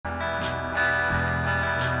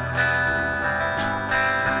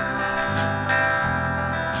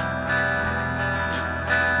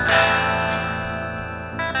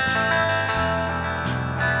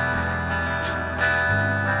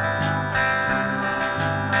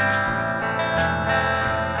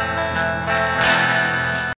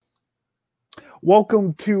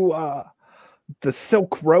Welcome to the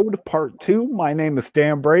Silk Road Part 2. My name is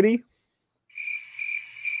Dan Brady.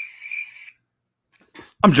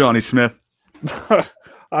 I'm Johnny Smith. I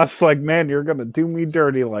was like, man, you're going to do me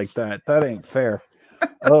dirty like that. That ain't fair.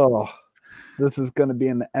 Oh, this is going to be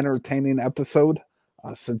an entertaining episode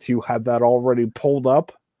since you have that already pulled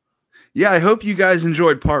up. Yeah, I hope you guys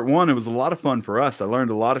enjoyed part one. It was a lot of fun for us. I learned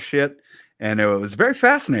a lot of shit, and it was very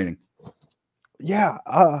fascinating. Yeah,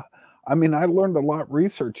 I mean, I learned a lot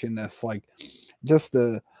researching this, like just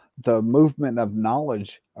the movement of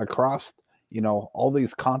knowledge across, all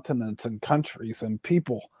these continents and countries and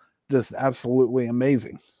people. Just absolutely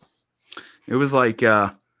amazing. It was like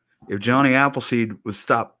if Johnny Appleseed was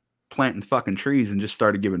stopped planting fucking trees and just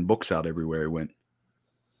started giving books out everywhere he went.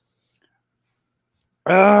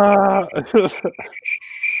 Oh,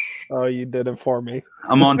 you did it for me.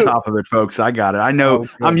 I'm on top of it, folks. I got it. I know.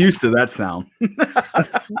 Oh, I'm used to that sound.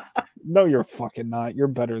 No, you're fucking not. You're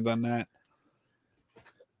better than that.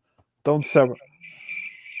 Don't sever.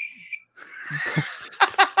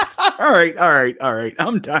 All right.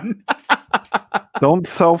 I'm done. Don't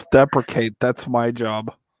self-deprecate. That's my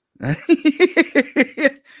job.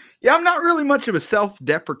 Yeah, I'm not really much of a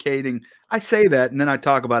self-deprecating. I say that, and then I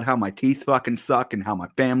talk about how my teeth fucking suck and how my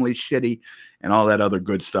family's shitty and all that other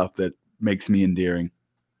good stuff that makes me endearing.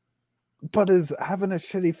 But is having a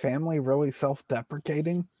shitty family really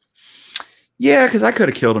self-deprecating? Yeah, because I could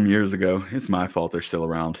have killed them years ago. It's my fault they're still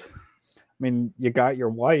around. I mean, you got your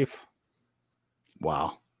wife.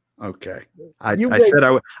 Wow. Okay. I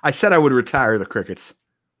said I would retire the crickets.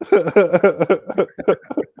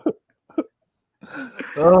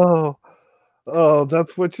 Oh,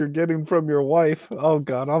 that's what you're getting from your wife. Oh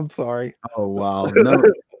God, I'm sorry. Oh wow. No.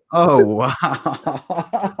 Oh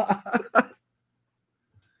wow.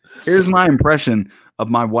 Here's my impression of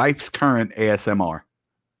my wife's current ASMR.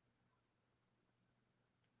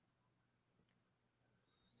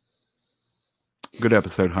 Good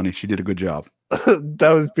episode, honey. She did a good job.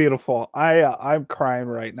 That was beautiful. I'm crying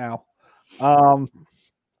right now.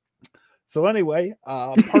 So anyway,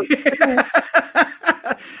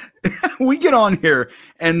 we get on here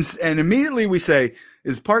and immediately we say,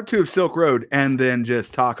 is part 2 of Silk Road, and then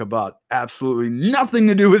just talk about absolutely nothing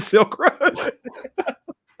to do with Silk Road.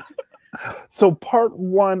 So part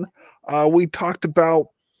 1, we talked about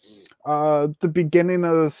the beginning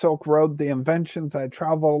of the Silk Road, the inventions that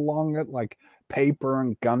travel along it, like paper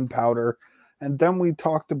and gunpowder. And then we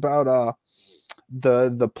talked about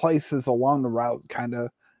the places along the route, kind of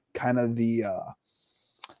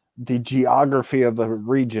the geography of the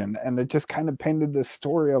region, and it just kind of painted this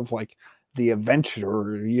story of like the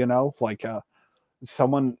adventurer, like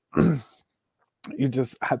someone you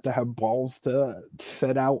just have to have balls to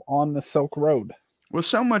set out on the Silk Road. Well,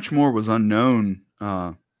 so much more was unknown,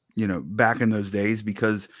 back in those days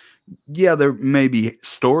because, yeah, there may be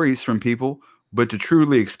stories from people, but to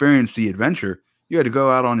truly experience the adventure, you had to go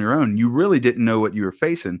out on your own. You really didn't know what you were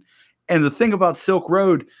facing. And the thing about Silk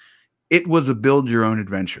Road, it was a build your own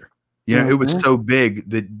adventure. It was so big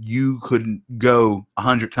that you couldn't go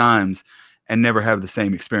 100 times and never have the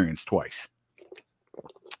same experience twice.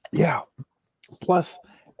 Yeah. Plus,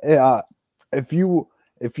 if you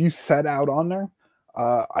set out on there,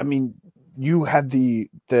 I mean, you had the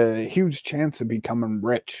huge chance of becoming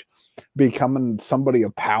rich, becoming somebody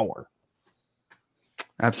of power.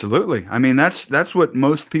 Absolutely. I mean, that's what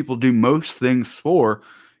most people do most things for,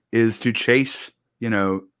 is to chase,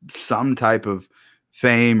 some type of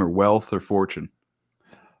fame or wealth or fortune.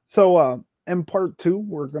 So in part 2,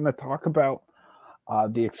 we're going to talk about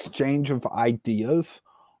the exchange of ideas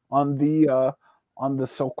on the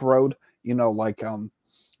Silk Road, like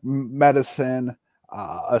medicine,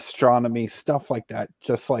 astronomy, stuff like that,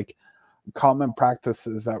 just like common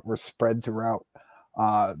practices that were spread throughout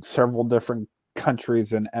several different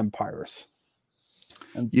countries and empires.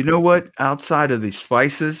 And you know what? Outside of the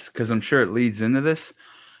spices, because I'm sure it leads into this,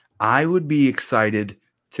 I would be excited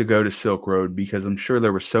to go to Silk Road because I'm sure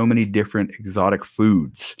there were so many different exotic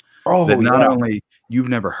foods that not only you've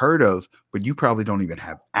never heard of, but you probably don't even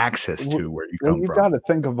have access to where you come from. You got to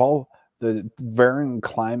think of all the varying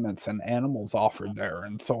climates and animals offered there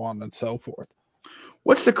and so on and so forth.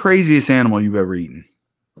 What's the craziest animal you've ever eaten?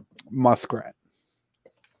 Muskrat.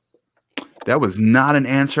 That was not an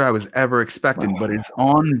answer I was ever expecting, but it's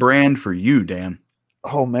on brand for you, Dan.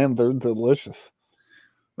 Oh man, they're delicious.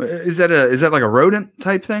 Is that like a rodent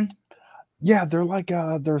type thing? Yeah, they're like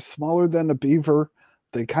they're smaller than a beaver.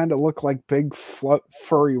 They kind of look like big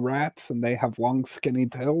furry rats, and they have long skinny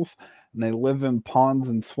tails, and they live in ponds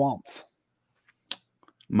and swamps.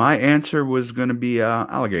 My answer was going to be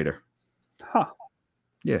alligator. Huh.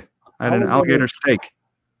 Yeah. I had an alligator steak.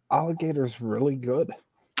 Alligator's really good.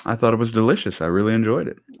 I thought it was delicious. I really enjoyed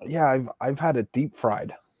it. Yeah, I've had it deep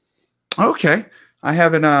fried. Okay. I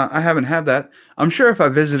haven't had that. I'm sure if I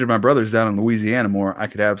visited my brothers down in Louisiana more, I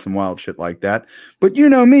could have some wild shit like that. But you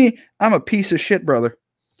know me, I'm a piece of shit, brother.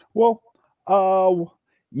 Well,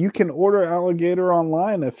 you can order alligator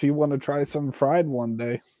online if you want to try some fried one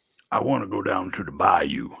day. I want to go down to the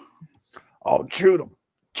bayou. Oh, shoot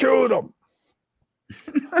them.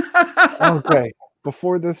 Okay,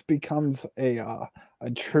 before this becomes a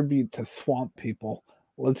tribute to swamp people,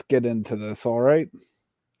 let's get into this, all right?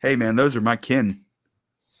 Hey man, those are my kin.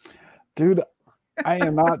 Dude, I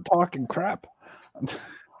am not talking crap.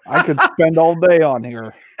 I could spend all day on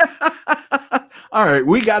here. All right,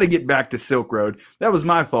 we got to get back to Silk Road. That was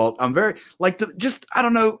my fault. I'm very I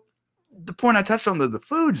don't know the point I touched on the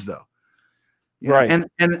foods though. Right.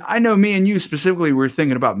 And I know me and you specifically were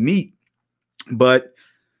thinking about meat, but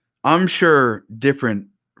I'm sure different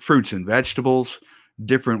fruits and vegetables,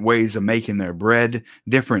 different ways of making their bread,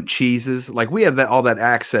 different cheeses. Like we have all that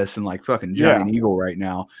access in like fucking Giant Eagle right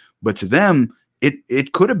now. But to them,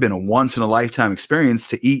 it could have been a once in a lifetime experience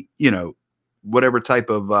to eat, whatever type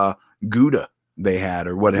of Gouda they had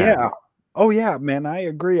or what have you. Oh yeah, man, I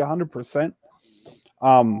agree 100%.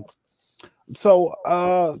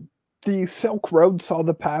 The Silk Road saw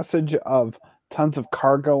the passage of tons of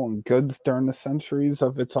cargo and goods during the centuries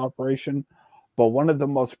of its operation, but one of the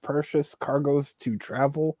most precious cargoes to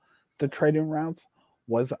travel the trading routes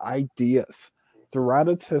was ideas. Throughout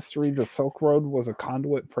its history, the Silk Road was a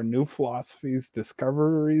conduit for new philosophies,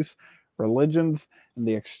 discoveries, religions, and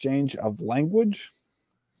the exchange of language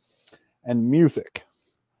and music.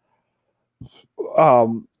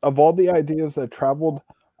 Of all the ideas that traveled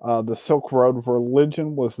the Silk Road,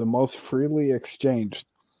 religion was the most freely exchanged.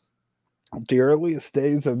 The earliest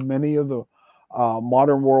days of many of the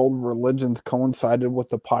modern world religions coincided with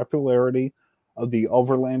the popularity of the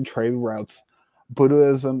overland trade routes.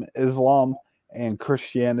 Buddhism, Islam, and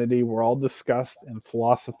Christianity were all discussed and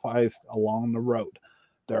philosophized along the road.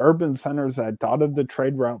 The urban centers that dotted the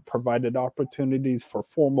trade route provided opportunities for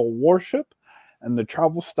formal worship, and the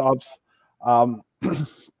travel stops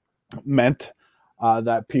meant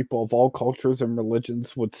that people of all cultures and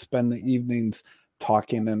religions would spend the evenings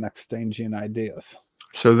talking and exchanging ideas.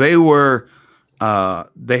 So they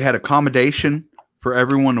had accommodation for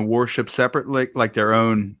everyone to worship separately, like their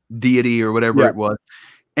own deity or whatever it was.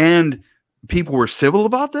 And people were civil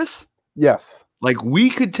about this? Yes. Like we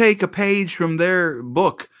could take a page from their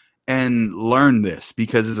book and learn this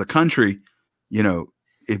because as a country,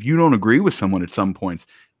 if you don't agree with someone at some points,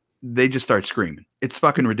 they just start screaming. It's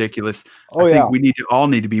fucking ridiculous. I think we all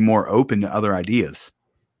need to be more open to other ideas.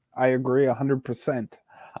 I agree 100%.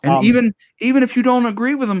 And even if you don't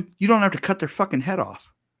agree with them, you don't have to cut their fucking head off.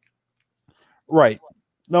 Right.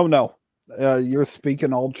 No. You're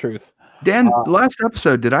speaking all truth. Dan, last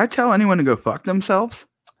episode, did I tell anyone to go fuck themselves?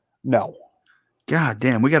 No. God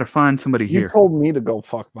damn, we got to find somebody here. You told me to go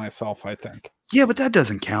fuck myself, I think. Yeah, but that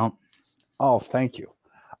doesn't count. Oh, thank you.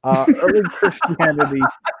 Early Christianity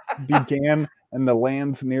began in the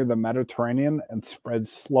lands near the Mediterranean and spread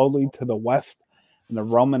slowly to the west in the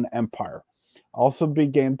Roman Empire. Also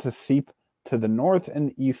began to seep to the north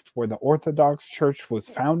and east where the Orthodox Church was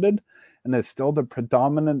founded and is still the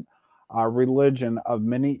predominant religion of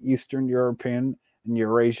many Eastern European and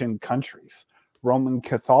Eurasian countries. Roman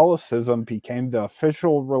Catholicism became the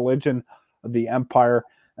official religion of the empire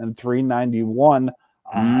in 391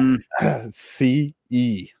 CE.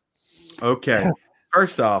 Okay.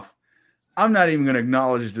 First off, I'm not even going to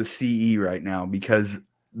acknowledge the CE right now because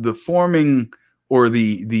the forming or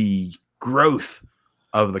the growth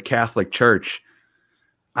of the Catholic Church,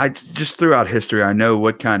 I just throughout history, I know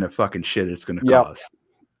what kind of fucking shit it's going to cause.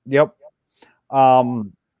 Yep.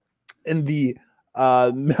 In the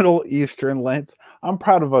Middle Eastern lands, I'm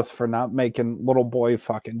proud of us for not making little boy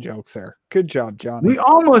fucking jokes there. Good job, Johnny. We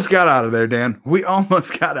almost got out of there, Dan. We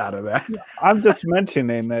almost got out of that. I'm just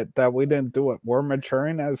mentioning it that we didn't do it. We're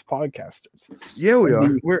maturing as podcasters. Yeah, we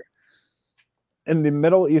are. We're in the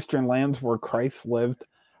Middle Eastern lands where Christ lived.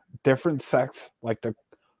 Different sects like the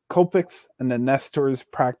Copics and the Nestors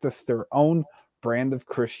practiced their own brand of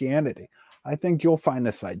Christianity. I think you'll find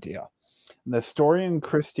this idea. Nestorian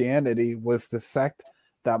Christianity was the sect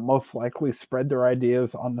that most likely spread their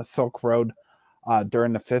ideas on the Silk Road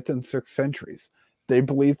during the 5th and 6th centuries. They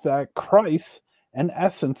believed that Christ, in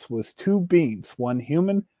essence, was two beings, one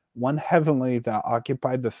human, one heavenly, that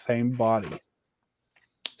occupied the same body.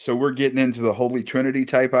 So we're getting into the Holy Trinity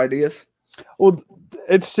type ideas? Well,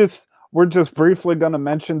 we're just briefly going to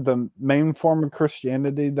mention the main form of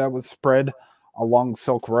Christianity that was spread along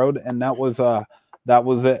Silk Road, and that was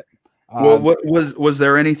it. Well, Uh, what was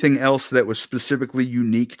there anything else that was specifically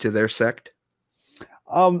unique to their sect?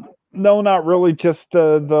 no, not really. Just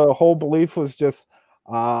the whole belief was just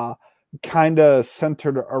uh, kind of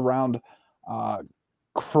centered around uh,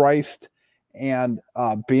 Christ and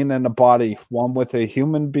being in a body, one with a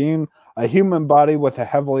human body with a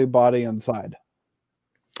heavenly body inside.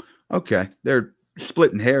 Okay, they're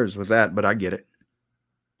splitting hairs with that, but I get it.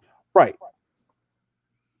 Right.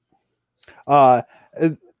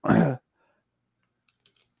 It,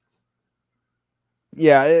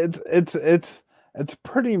 yeah, it's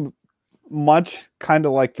pretty much kind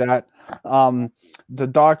of like that. Um, the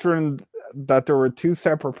doctrine that there were two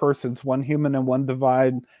separate persons, one human and one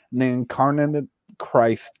divine, and the incarnate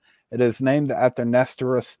Christ. It is named after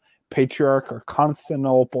Nestorus, patriarch of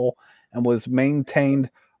Constantinople, and was maintained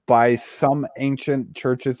by some ancient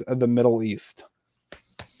churches of the Middle East.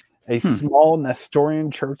 A small Nestorian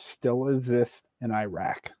church still exists in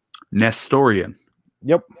Iraq. Nestorian.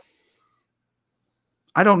 Yep.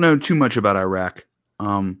 I don't know too much about Iraq.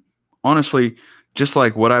 Honestly, just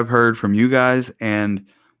like what I've heard from you guys and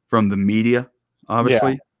from the media, Yeah.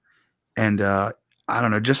 obviously. And I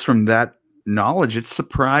don't know, just from that knowledge, it's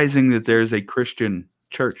surprising that there's a Christian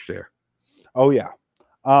church there. Oh yeah.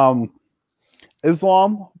 Um,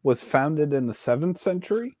 Islam was founded in the 7th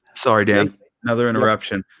century. Sorry, Dan. Another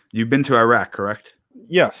interruption. Yep. You've been to Iraq, correct?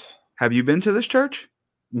 Yes. Have you been to this church?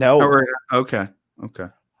 No. Okay. Okay.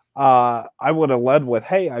 I would have led with,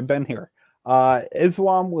 hey, I've been here.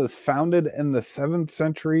 Islam was founded in the 7th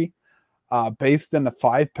century, based in the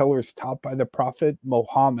 5 pillars taught by the Prophet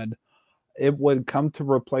Muhammad. It would come to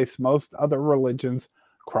replace most other religions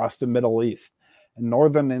across the Middle East. In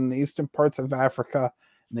northern and eastern parts of Africa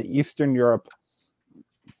and the Eastern Europe,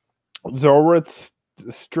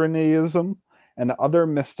 Zoroastrianism and other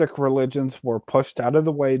mystic religions were pushed out of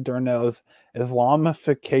the way during the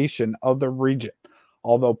Islamification of the region.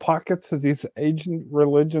 Although pockets of these ancient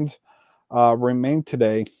religions remain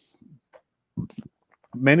today,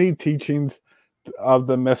 many teachings of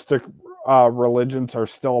the mystic religions are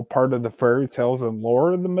still a part of the fairy tales and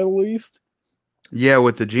lore of the Middle East. Yeah,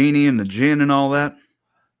 with the genie and the jinn and all that.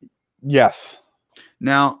 Yes.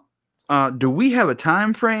 Now, do we have a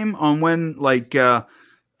time frame on when, like,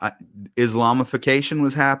 Islamification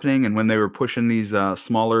was happening and when they were pushing these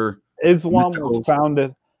smaller? Islam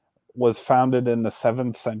was founded in the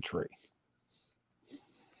 7th century.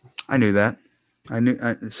 I knew that.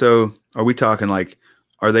 So, are we talking like?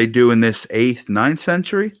 Are they doing this 8th, 9th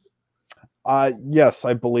century? Yes,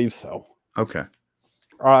 I believe so. Okay.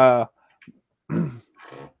 And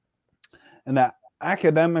that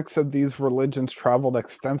academics of these religions traveled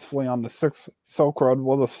extensively on the Silk Road.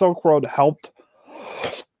 Well, the Silk Road helped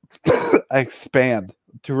expand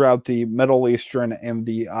throughout the Middle Eastern and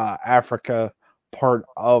the Africa part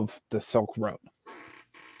of the Silk Road.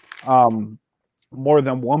 More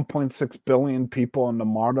than 1.6 billion people in the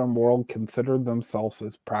modern world consider themselves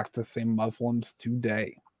as practicing Muslims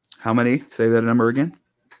today. How many? Say that number again.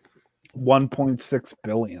 1.6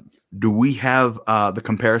 billion. Do we have the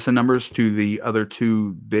comparison numbers to the other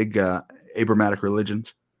two big Abrahamic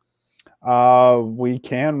religions? We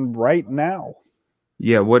can right now.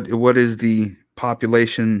 Yeah, what is the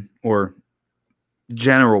population or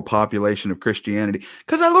general population of Christianity?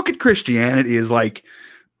 Because I look at Christianity as like,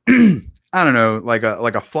 I don't know, like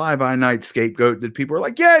a fly-by-night scapegoat that people are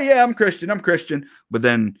like, yeah, I'm Christian, but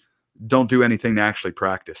then don't do anything to actually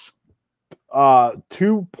practice.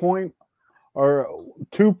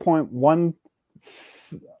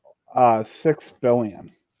 2.16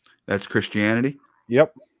 billion. That's Christianity?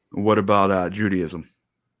 Yep. What about Judaism?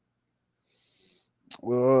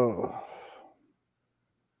 I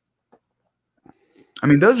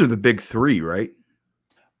mean, those are the big three, right?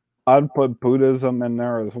 I'd put Buddhism in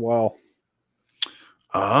there as well.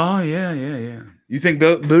 Oh, yeah. You think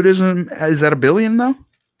Buddhism, is that 1 billion, though?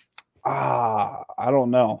 I don't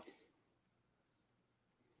know.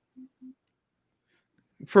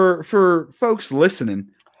 For folks listening,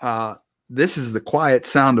 this is the quiet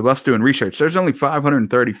sound of us doing research. There's only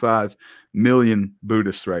 535 million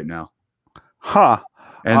Buddhists right now. Huh.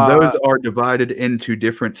 And those are divided into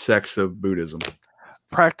different sects of Buddhism.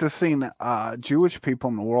 Practicing Jewish people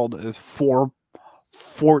in the world is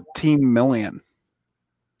 14 million.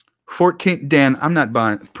 14, Dan, I'm not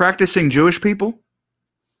buying. Practicing Jewish people?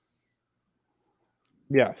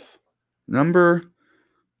 Yes. Number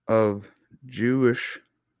of Jewish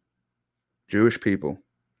people.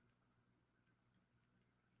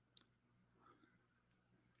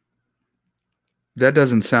 That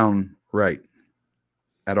doesn't sound right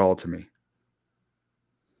at all to me.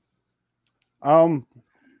 Um,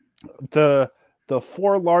 the the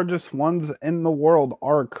four largest ones in the world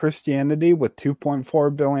are Christianity with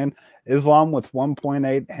 2.4 billion, Islam with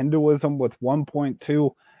 1.8, Hinduism with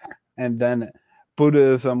 1.2, and then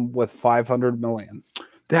Buddhism with 500 million.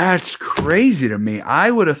 That's crazy to me.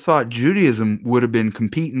 I would have thought Judaism would have been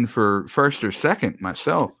competing for first or second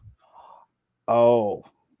myself. Oh,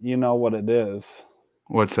 you know what it is.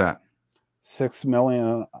 What's that? 6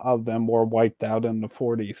 million of them were wiped out in the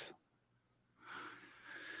 40s.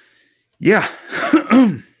 Yeah.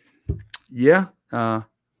 Yeah. I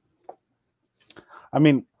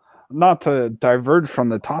mean, not to diverge from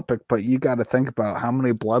the topic, but you got to think about how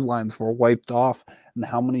many bloodlines were wiped off and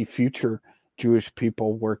how many future Jewish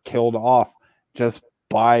people were killed off just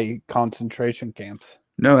by concentration camps.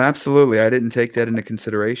 No, absolutely. I didn't take that into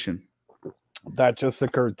consideration. That just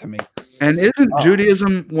occurred to me. And isn't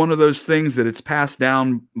Judaism one of those things that it's passed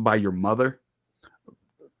down by your mother?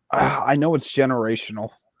 I know it's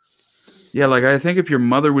generational. Yeah, like I think if your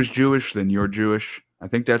mother was Jewish, then you're Jewish. I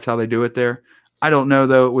think that's how they do it there. I don't know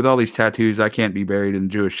though. With all these tattoos, I can't be buried in a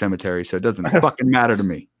Jewish cemetery, so it doesn't fucking matter to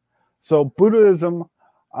me. So Buddhism,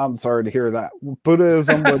 I'm sorry to hear that.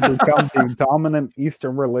 Buddhism would become the dominant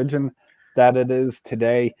Eastern religion that it is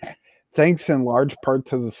today, thanks in large part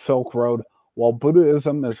to the Silk Road. While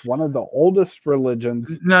Buddhism is one of the oldest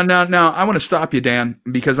religions. No. I want to stop you, Dan,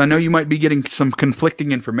 because I know you might be getting some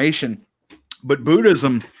conflicting information, but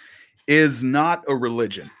Buddhism is not a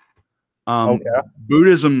religion. Okay.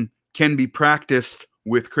 Buddhism can be practiced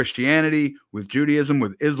with Christianity, with Judaism,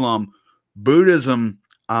 with Islam. Buddhism,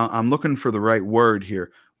 I'm looking for the right word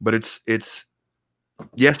here, but it's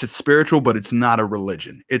yes, it's spiritual, but it's not a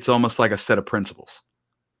religion. It's almost like a set of principles,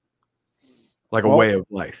 like a way of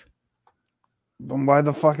life. Then why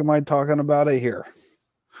the fuck am I talking about it here?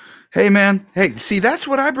 Hey, man. Hey, see, that's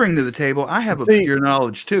what I bring to the table. I have obscure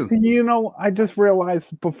knowledge, too. You know, I just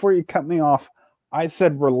realized before you cut me off, I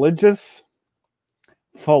said religious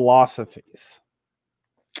philosophies.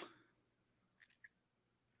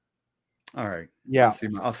 All right. Yeah.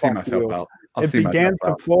 I'll see myself out. It began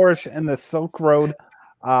to flourish in the Silk Road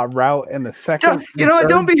route in the second. You know what?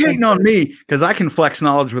 Don't be hating on me because I can flex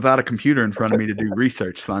knowledge without a computer in front of me to do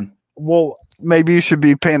research, son. Well, maybe you should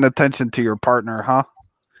be paying attention to your partner, huh?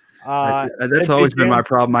 That's always been my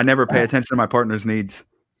problem. I never pay attention to my partner's needs.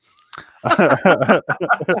 It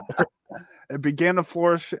began to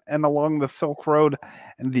flourish and along the Silk Road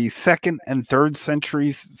in the 2nd and 3rd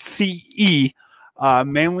centuries CE,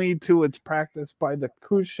 mainly to its practice by the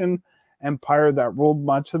Kushan Empire that ruled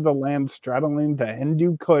much of the land straddling the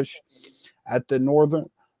Hindu Kush at the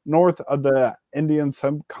north of the Indian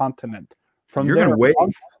subcontinent. You're going to wait.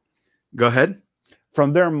 Go ahead.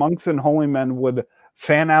 From there, monks and holy men would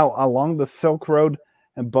fan out along the Silk Road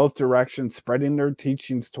in both directions, spreading their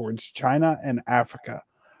teachings towards China and Africa.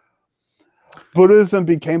 Buddhism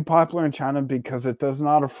became popular in China because it does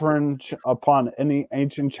not infringe upon any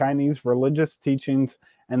ancient Chinese religious teachings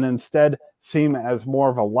and instead seem as more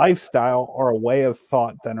of a lifestyle or a way of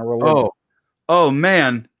thought than a religion. Oh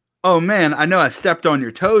man. I know I stepped on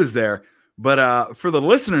your toes there, but for the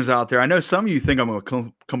listeners out there, I know some of you think I'm a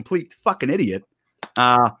complete fucking idiot.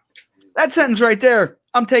 That sentence right there,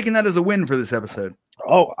 I'm taking that as a win for this episode.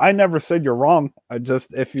 Oh, I never said you're wrong. I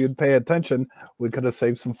just, if you'd pay attention, we could have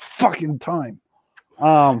saved some fucking time.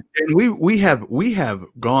 And we have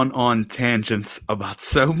gone on tangents about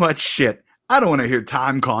so much shit. I don't want to hear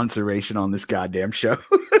time conservation on this goddamn show.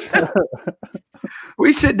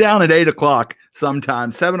 We sit down at 8 o'clock,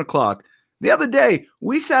 sometimes 7 o'clock. The other day,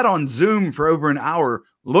 we sat on Zoom for over an hour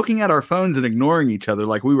looking at our phones and ignoring each other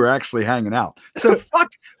like we were actually hanging out. So fuck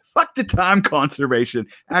the time conservation.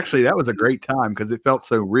 Actually, that was a great time because it felt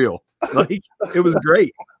so real. Like, it was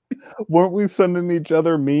great. Weren't we sending each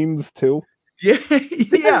other memes too? Yeah.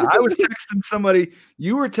 I was texting somebody.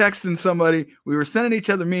 You were texting somebody. We were sending each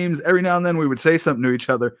other memes. Every now and then we would say something to each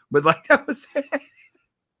other. But like that was it.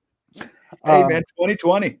 Hey, man,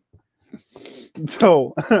 2020.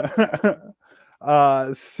 So,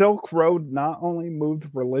 Silk Road not only moved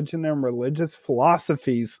religion and religious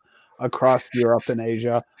philosophies across Europe and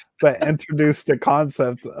Asia, but introduced the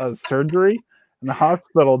concept of surgery and the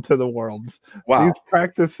hospital to the world. Wow. These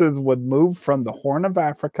practices would move from the Horn of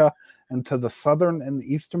Africa into the southern and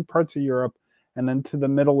eastern parts of Europe and into the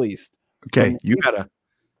Middle East. Okay, you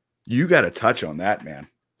gotta touch on that, man.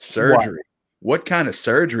 Surgery. What kind of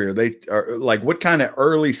surgery are they? What kind of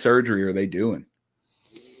early surgery are they doing?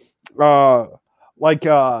 Well,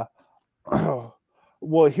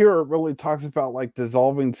 here it really talks about like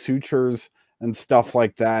dissolving sutures and stuff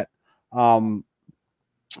like that. I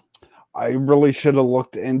really should have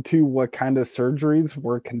looked into what kind of surgeries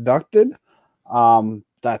were conducted.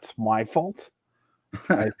 That's my fault.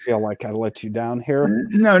 I feel like I let you down here.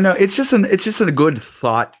 No, it's just a good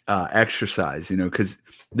thought exercise, because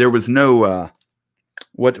there was no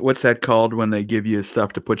what's that called when they give you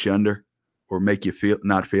stuff to put you under or make you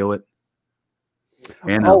not feel it?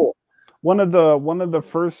 And Oh, one of the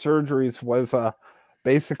first surgeries was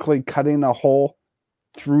basically cutting a hole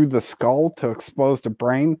through the skull to expose the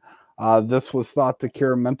brain. This was thought to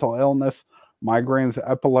cure mental illness, migraines,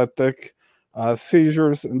 epileptic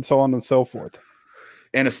seizures, and so on and so forth.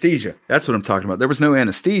 anesthesia. That's what I'm talking about. There was no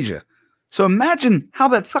anesthesia. So imagine how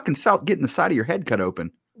that fucking felt getting the side of your head cut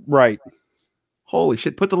open. Right. Holy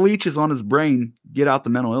shit. Put the leeches on his brain, get out the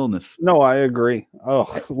mental illness. No, I agree.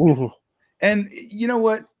 Oh. And you know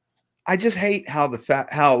what? I just hate how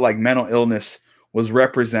how like mental illness was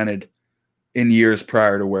represented in years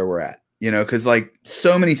prior to where we're at. Because like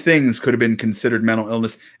so many things could have been considered mental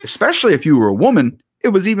illness, especially if you were a woman. It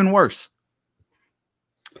was even worse.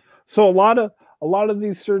 So a lot of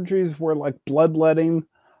these surgeries were like bloodletting,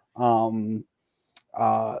 what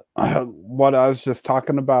I was just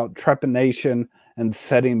talking about, trepanation and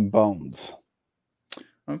setting bones.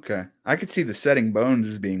 Okay, I could see the setting bones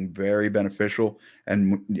as being very beneficial,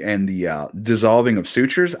 and the dissolving of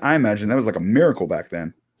sutures. I imagine that was like a miracle back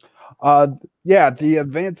then. Yeah, the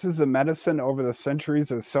advances in medicine over the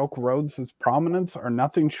centuries of Silk Road's prominence are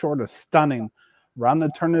nothing short of stunning. Around the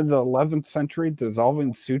turn of the 11th century,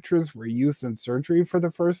 dissolving sutures were used in surgery for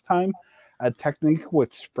the first time, a technique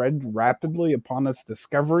which spread rapidly upon its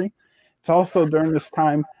discovery. It's also during this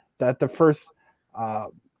time that the first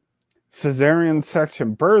cesarean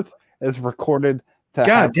section birth is recorded to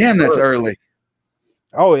God damn, that's early.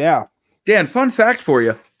 Oh, yeah. Dan, fun fact for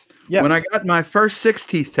you. Yes. When I got my first 6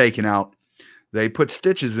 teeth taken out, they put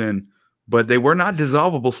stitches in, but they were not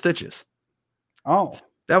dissolvable stitches. Oh.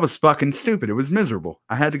 That was fucking stupid. It was miserable.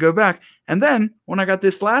 I had to go back. And then when I got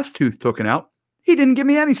this last tooth taken out, he didn't give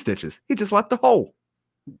me any stitches. He just left a hole.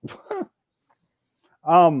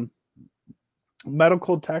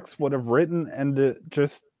 Medical texts would have written and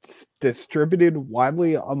just distributed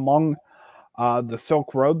widely among the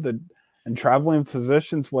Silk Road. And traveling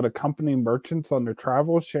physicians would accompany merchants on their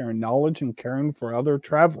travels, sharing knowledge and caring for other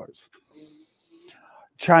travelers.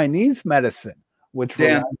 Chinese medicine, which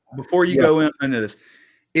Dan, before you go into this,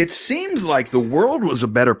 it seems like the world was a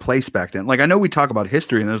better place back then. Like, I know we talk about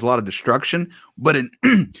history and there's a lot of destruction, but in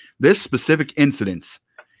this specific incident,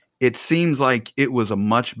 it seems like it was a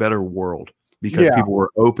much better world because people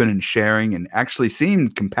were open and sharing and actually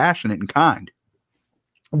seemed compassionate and kind.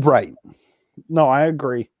 Right. No, I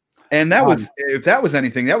agree. And that was, if that was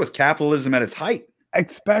anything, that was capitalism at its height.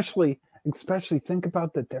 Especially think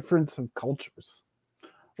about the difference of cultures.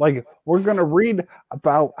 Like, we're going to read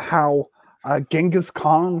about how Genghis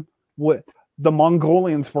Khan, the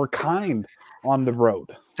Mongolians were kind on the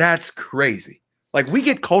road. That's crazy. Like, we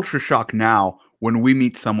get culture shock now when we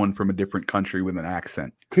meet someone from a different country with an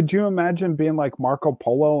accent. Could you imagine being like Marco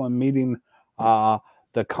Polo and meeting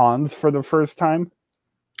the Khans for the first time?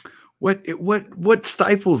 What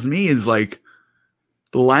stifles me is like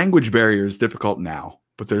the language barrier is difficult now,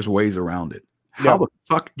 but there's ways around it. How the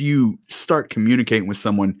fuck do you start communicating with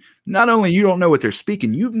someone? Not only you don't know what they're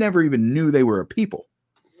speaking, you've never even knew they were a people.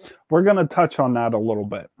 We're going to touch on that a little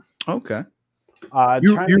bit. Okay.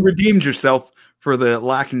 You redeemed yourself for the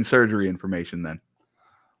lacking surgery information then.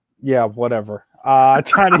 Yeah, whatever.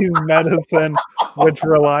 Chinese medicine, which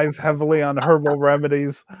relies heavily on herbal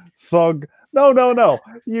remedies. No.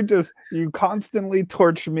 You constantly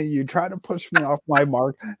torture me. You try to push me off my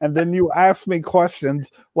mark. And then you ask me questions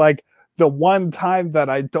like the one time that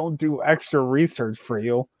I don't do extra research for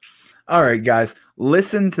you. All right, guys,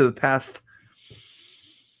 listen to the past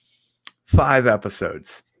 5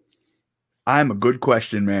 episodes. I'm a good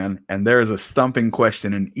question man, and there is a stumping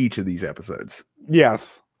question in each of these episodes.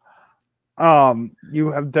 Yes.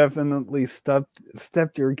 You have definitely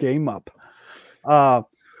stepped your game up.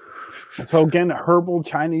 So again, herbal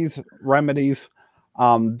Chinese remedies.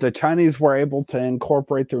 The Chinese were able to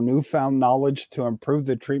incorporate their newfound knowledge to improve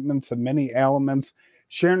the treatments of many ailments.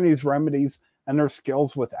 Sharing these remedies and their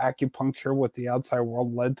skills with acupuncture with the outside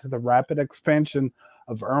world led to the rapid expansion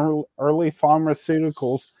of early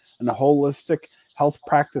pharmaceuticals and holistic health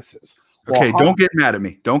practices. Okay, don't get mad at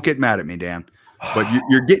me. Don't get mad at me, Dan. But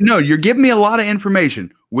you're giving me a lot of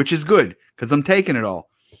information, which is good because I'm taking it all.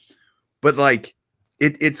 But like,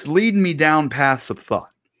 it's leading me down paths of thought.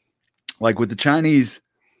 Like with the Chinese,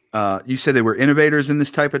 you said they were innovators in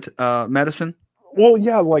this type of medicine? Well,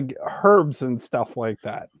 yeah, like herbs and stuff like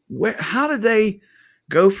that. How did they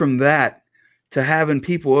go from that to having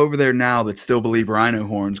people over there now that still believe rhino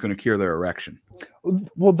horn is going to cure their erection?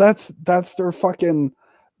 Well, that's their fucking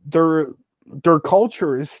their their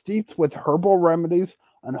culture is steeped with herbal remedies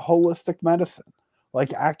and holistic medicine, like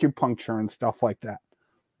acupuncture and stuff like that.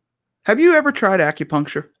 Have you ever tried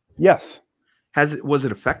acupuncture? Yes, Was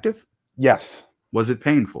it effective? yes, Was it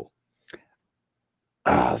painful?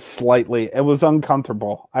 slightly. It was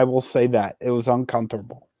uncomfortable. I will say that it was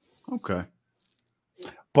uncomfortable, Okay.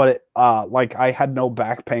 but like I had no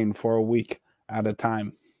back pain for a week at a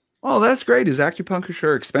time. Oh, that's great. Is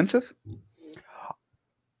acupuncture expensive?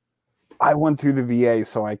 I went through the VA,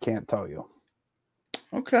 so I can't tell you.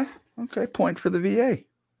 Okay. Okay. Point for the VA.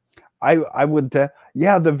 I would,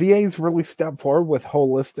 yeah, the VA's really stepped forward with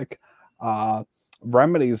holistic uh,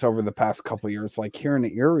 remedies over the past couple years. Like here in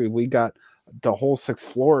Erie, we got the whole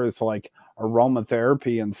sixth floor is like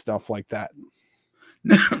aromatherapy and stuff like that.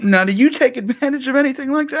 Now, do you take advantage of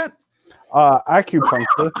anything like that?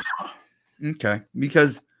 Acupuncture. Okay.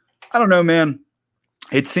 Because I don't know, man.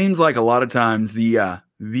 It seems like a lot of times the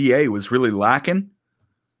VA was really lacking.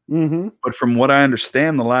 Mm-hmm. But from what I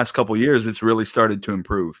understand, the last couple of years, it's really started to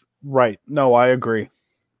improve. Right. No, I agree.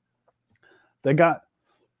 They got,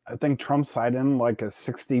 I think Trump signed in like a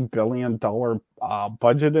 $60 billion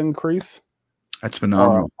budget increase. That's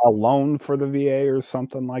phenomenal. Or a loan for the VA or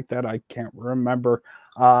something like that. I can't remember.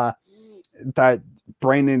 That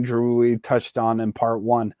brain injury we touched on in part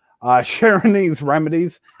one. Sharing these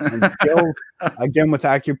remedies and skills, again with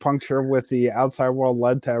acupuncture, with the outside world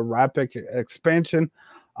led to rapid expansion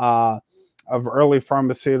of early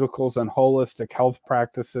pharmaceuticals and holistic health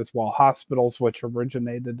practices, while hospitals, which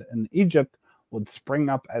originated in Egypt, would spring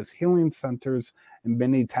up as healing centers in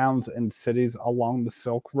many towns and cities along the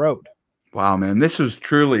Silk Road. Wow, man. This was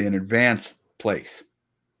truly an advanced place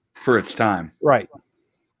for its time. Right.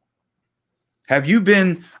 Have you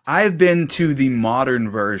been? I've been to the modern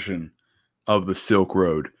version of the Silk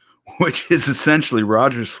Road, which is essentially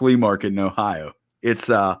Rogers Flea Market in Ohio. It's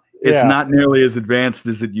not nearly as advanced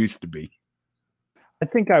as it used to be. I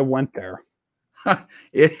think I went there.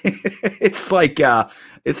 It's like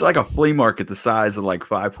a flea market the size of like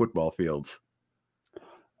 5 football fields.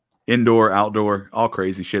 Indoor, outdoor, all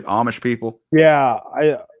crazy shit. Amish people. Yeah,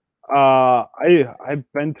 I've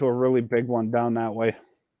been to a really big one down that way.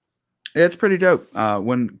 Yeah, it's pretty dope.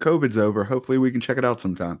 When COVID's over, hopefully we can check it out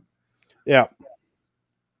sometime. Yeah.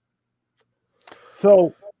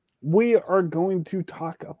 So we are going to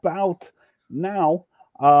talk about now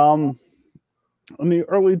in the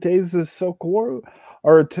early days of Silk Road,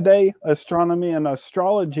 or today, astronomy and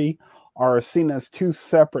astrology are seen as two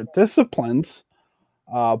separate disciplines.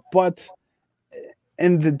 But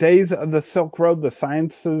in the days of the Silk Road, the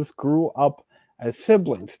sciences grew up as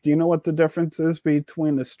siblings. Do you know what the difference is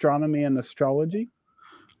between astronomy and astrology?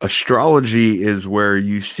 Astrology is where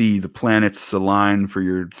you see the planets align for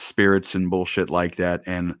your spirits and bullshit like that.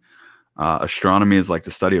 And astronomy is like the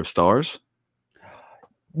study of stars.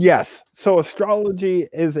 Yes. So astrology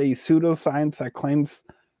is a pseudoscience that claims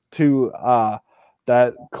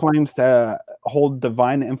to hold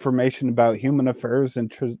divine information about human affairs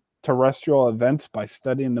and terrestrial events by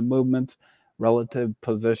studying the movements, relative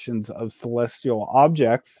positions of celestial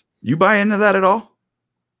objects. You buy into that at all?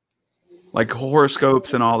 Like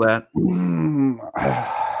horoscopes and all that?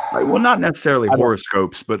 Like, well, not necessarily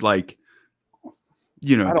horoscopes, but like,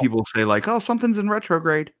 people say like, oh, something's in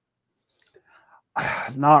retrograde.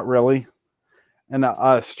 Not really. And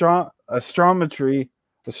astrometry,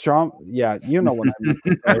 yeah, you know what I meant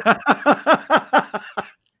to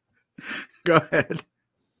say. Go ahead.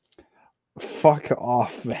 Fuck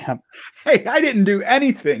off, man. Hey, I didn't do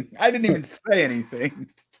anything. I didn't even say anything.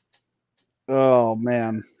 Oh,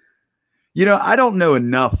 man. I don't know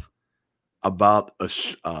enough about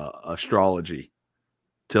astrology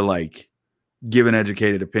to like give an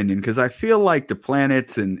educated opinion, because I feel like the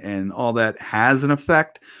planets and all that has an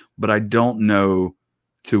effect, but I don't know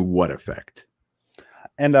to what effect.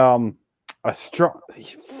 And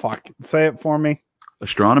fuck, say it for me.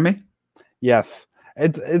 Astronomy? Yes.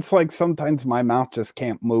 It's like sometimes my mouth just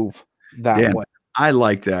can't move that way. I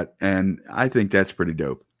like that, and I think that's pretty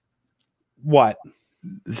dope. What?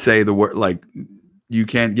 Say the word, like, you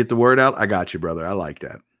can't get the word out? I got you, brother. I like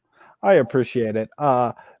that. I appreciate it.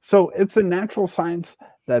 So it's a natural science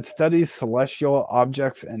that studies celestial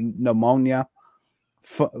objects and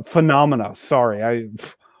phenomena. Sorry,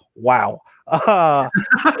 wow. I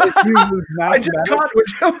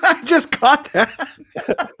just caught that.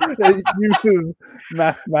 It uses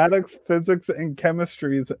mathematics, physics, and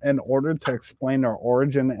chemistries in order to explain our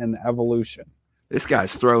origin and evolution. This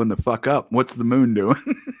guy's throwing the fuck up. What's the moon doing?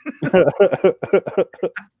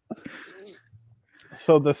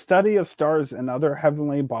 So the study of stars and other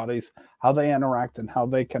heavenly bodies, how they interact and how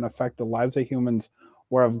they can affect the lives of humans,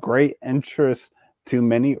 were of great interest to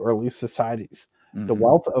many early societies. The Mm-hmm.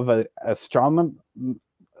 wealth of astronom-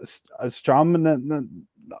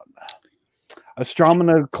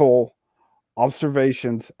 astronomical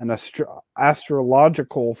observations and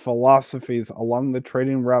astrological philosophies along the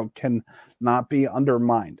trading route can not be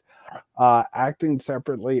undermined. Acting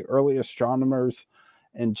separately, early astronomers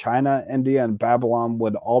in China, India, and Babylon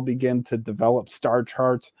would all begin to develop star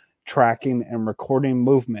charts, tracking, and recording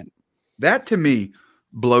movement. That to me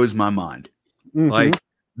blows my mind. Hmm. Like,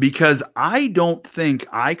 because I don't think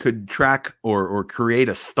I could track or create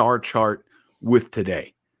a star chart with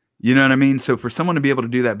today. You know what I mean? So for someone to be able to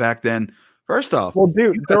do that back then, first off, Well,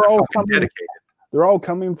 you dude, guys are fucking dedicated. they're all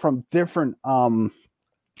coming from different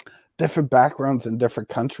backgrounds in different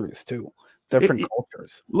countries too, different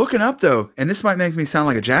cultures. Looking up though, and this might make me sound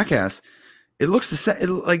like a jackass. It looks the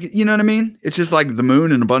same, like, you know what I mean? It's just like the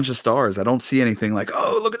moon and a bunch of stars. I don't see anything like,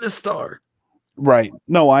 oh, look at this star. Right.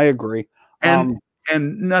 No, I agree. And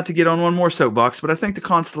and not to get on one more soapbox, but I think the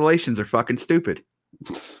constellations are fucking stupid.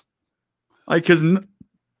 Like, because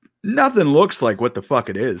nothing looks like what the fuck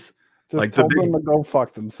it is. Just Like tell them to go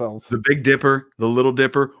fuck themselves. the Big Dipper, the Little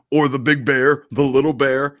Dipper, or the Big Bear, the Little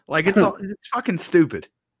Bear. Like, it's fucking stupid.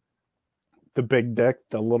 The big dick,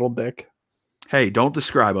 the little dick. Hey, don't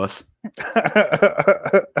describe us. Piece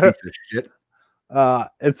of shit.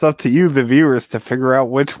 It's up to you, the viewers, to figure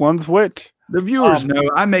out which one's which. The viewers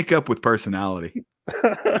know I make up with personality.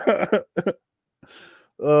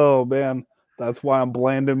 Oh man, that's why I'm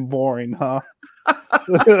bland and boring, huh?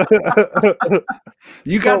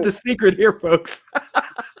 You got the secret here, folks.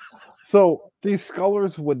 So these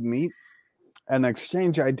scholars would meet and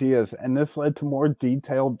exchange ideas, and this led to more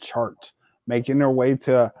detailed charts, making their way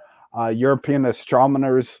to European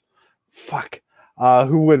astronomers,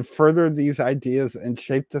 who would further these ideas and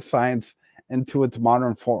shape the science into its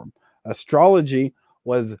modern form. Astrology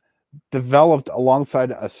was developed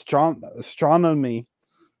alongside astronomy.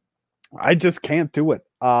 I just can't do it.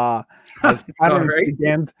 As patterns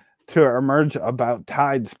began to emerge about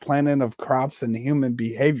tides, planting of crops, and human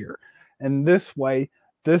behavior. In this way,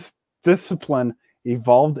 this discipline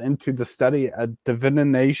evolved into the study of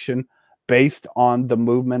divination based on the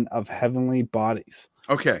movement of heavenly bodies.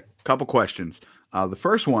 Okay, couple questions. The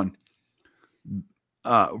first one,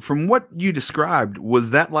 from what you described,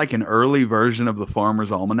 was that like an early version of the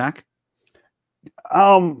Farmer's Almanac?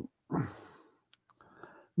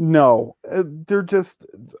 No, they're just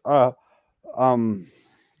They're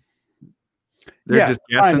yeah, just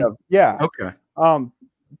guessing. kind of, yeah. Okay.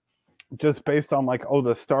 Just based on like, oh,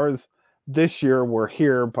 the stars this year were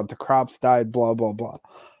here, but the crops died, blah blah blah.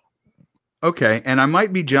 Okay, and I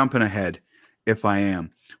might be jumping ahead if I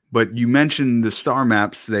am, but you mentioned the star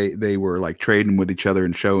maps. They were like trading with each other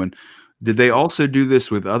and showing. Did they also do this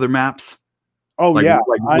with other maps? Oh like, yeah,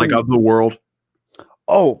 like of the world.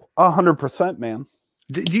 Oh, 100%, man.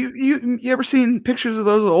 Did you ever seen pictures of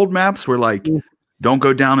those old maps where like, don't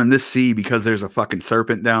go down in this sea because there's a fucking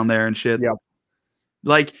serpent down there and shit? Yep.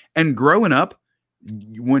 Like, and growing up,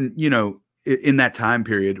 when, you know, in that time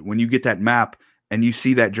period, when you get that map and you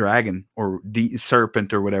see that dragon or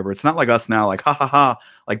serpent or whatever, it's not like us now, like, ha ha ha.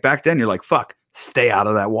 Like back then, you're like, fuck, stay out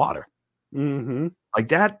of that water. Mm-hmm. Like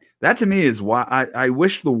that to me is why I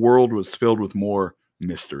wish the world was filled with more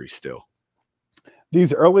mystery still.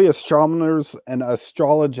 These early astronomers and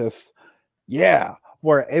astrologists,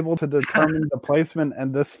 were able to determine the placement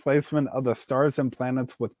and displacement of the stars and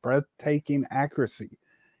planets with breathtaking accuracy.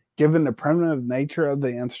 Given the primitive nature of the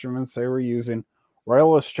instruments they were using,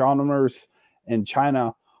 royal astronomers in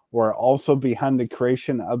China were also behind the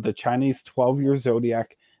creation of the Chinese 12-year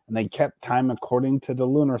zodiac, and they kept time according to the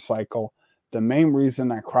lunar cycle, the main reason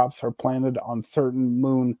that crops are planted on certain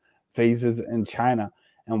moon phases in China,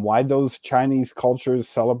 and why those Chinese cultures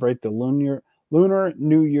celebrate the Lunar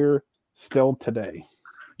New Year still today.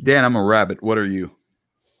 Dan, I'm a rabbit. What are you?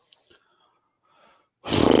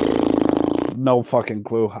 No fucking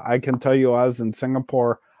clue. I can tell you I was in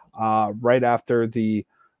Singapore right after the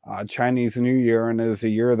Chinese New Year, and it is the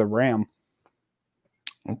year of the ram.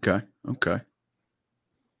 Okay.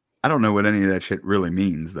 I don't know what any of that shit really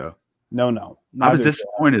means, though. No. I was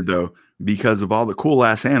disappointed, though, because of all the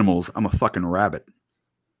cool-ass animals, I'm a fucking rabbit.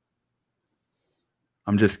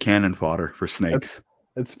 I'm just cannon fodder for snakes.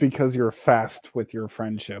 It's because you're fast with your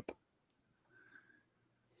friendship.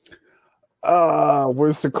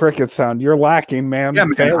 Where's the cricket sound? You're lacking, man. Yeah,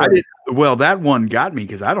 man, well, that one got me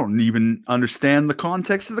because I don't even understand the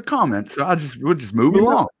context of the comment. So we'll just move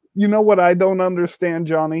along. You know what I don't understand,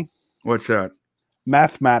 Johnny? What's that?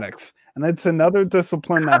 Mathematics. and it's another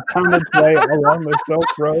discipline that found its way along the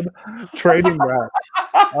Silk Road trading route.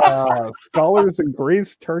 Scholars in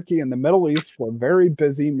Greece, Turkey, and the Middle East were very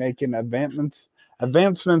busy making advancements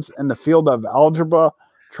in the field of algebra,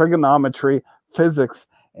 trigonometry, physics,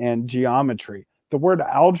 and geometry. The word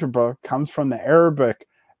algebra comes from the Arabic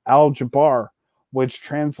al-jabar, which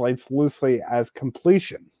translates loosely as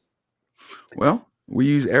completion. Well, we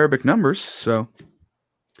use Arabic numbers, so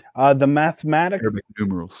The mathematic, Arabic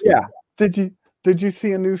numerals. yeah. Did you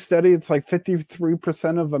see a new study? It's like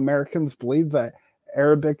 53% of Americans believe that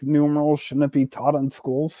Arabic numerals shouldn't be taught in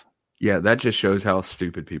schools. Yeah, that just shows how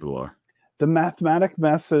stupid people are. The mathematic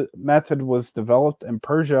method was developed in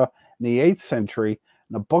Persia in the 8th century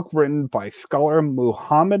in a book written by scholar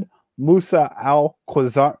Muhammad Musa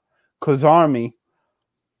al-Khuzarmi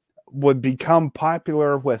would become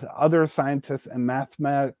popular with other scientists and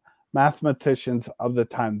mathematicians of the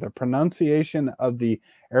time. The pronunciation of the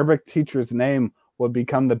Arabic teacher's name would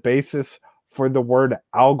become the basis for the word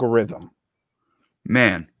algorithm.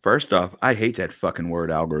 Man, first off, I hate that fucking word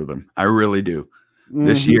algorithm. I really do.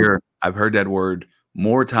 This year, I've heard that word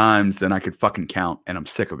more times than I could fucking count, and I'm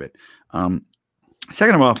sick of it.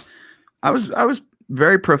 Second of all, I was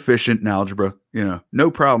very proficient in algebra, no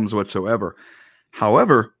problems whatsoever.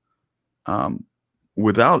 However,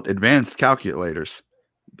 without advanced calculators,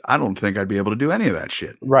 I don't think I'd be able to do any of that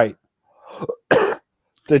shit. Right.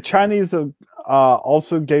 The Chinese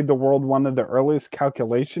also gave the world one of the earliest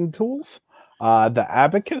calculation tools, the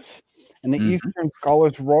abacus, and the Eastern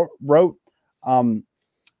scholars wrote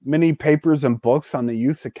many papers and books on the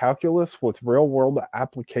use of calculus with real-world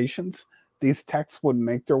applications. These texts would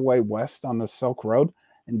make their way west on the Silk Road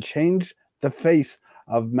and change the face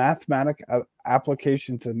of mathematic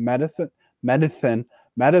applications in medicine,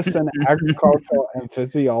 agriculture, and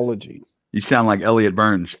physiology. You sound like Elliot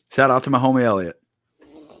Burns. Shout out to my homie Elliot.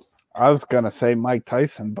 I was going to say Mike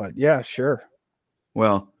Tyson, but yeah, sure.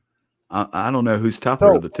 Well, I don't know who's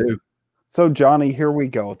tougher of the two. So, Johnny, here we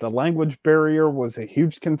go. The language barrier was a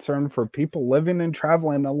huge concern for people living and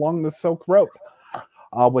traveling along the Silk Road,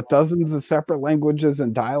 with dozens of separate languages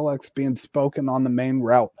and dialects being spoken on the main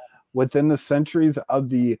route. Within the centuries of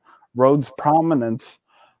the road's prominence,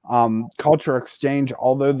 culture exchange,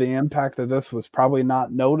 although the impact of this was probably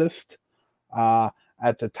not noticed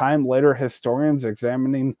at the time, later historians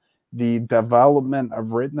examining the development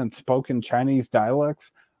of written and spoken Chinese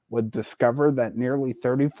dialects would discover that nearly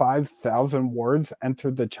 35,000 words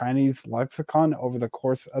entered the Chinese lexicon over the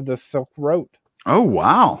course of the Silk Road. Oh,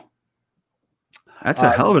 wow. That's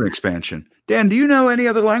a hell of an expansion. Dan, do you know any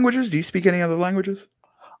other languages? Do you speak any other languages?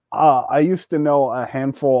 I used to know a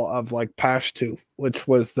handful of like Pashto, which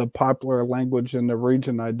was the popular language in the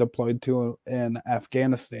region I deployed to in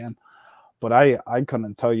Afghanistan. But I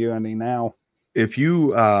couldn't tell you any now. If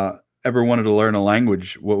you ever wanted to learn a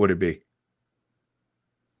language, what would it be?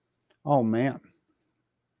 Oh, man.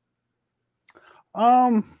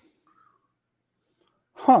 I'll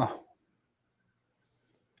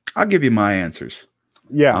give you my answers.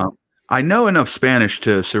 Yeah. I know enough Spanish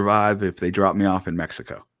to survive if they drop me off in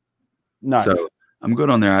Mexico. Nice. So I'm good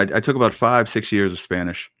on there. I took about 5-6 years of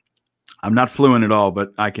Spanish. I'm not fluent at all,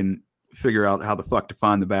 but I can figure out how the fuck to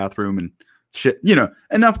find the bathroom and shit,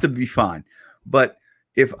 enough to be fine. But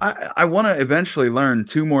if I want to eventually learn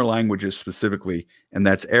 2 more languages specifically, and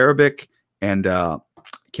that's Arabic and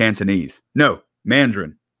Cantonese. No,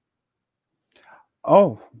 Mandarin.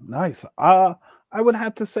 Oh, nice. I would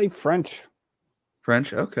have to say French.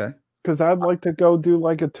 French, okay. Because I'd like to go do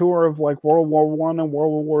like a tour of like World War I and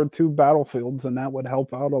World War II battlefields, and that would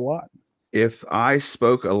help out a lot. If I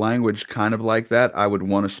spoke a language kind of like that, I would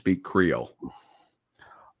want to speak Creole.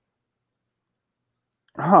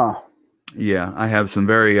 Huh. Yeah, I have some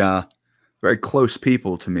very, very close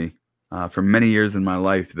people to me for many years in my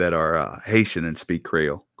life that are Haitian and speak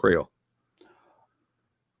Creole.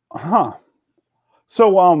 Huh.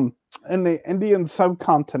 So, in the Indian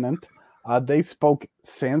subcontinent, they spoke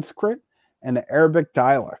Sanskrit and Arabic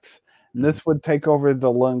dialects. And this would take over the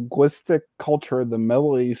linguistic culture of the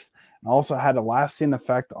Middle East and also had a lasting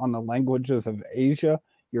effect on the languages of Asia,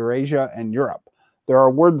 Eurasia, and Europe. There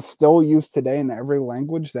are words still used today in every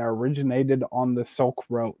language that originated on the Silk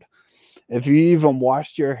Road. If you even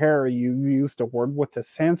washed your hair, you used a word with the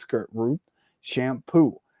Sanskrit root,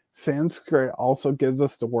 shampoo. Sanskrit also gives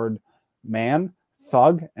us the word man,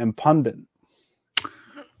 thug, and pundit.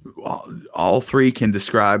 All 3 can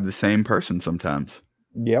describe the same person sometimes.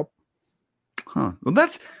 Yep. Huh. Well,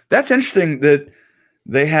 that's interesting that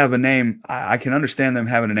they have a name. I can understand them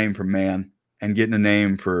having a name for man and getting a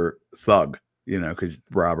name for thug, because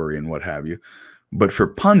robbery and what have you. But for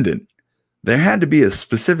pundit, There had to be a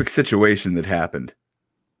specific situation that happened.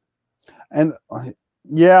 And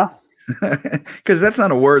yeah, Because that's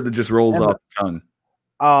not a word that just rolls and off the tongue.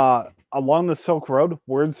 along the Silk Road,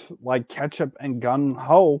 words like ketchup and gung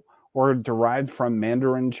ho were derived from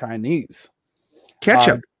Mandarin Chinese.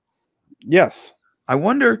 Ketchup. Yes. I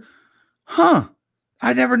wonder, huh?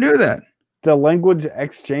 I never knew that. The language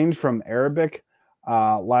exchange from Arabic,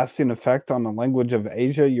 lasting effect on the language of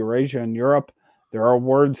Asia, Eurasia, and Europe. There are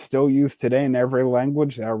words still used today in every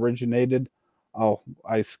language that originated. Oh,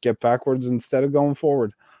 I skipped backwards instead of going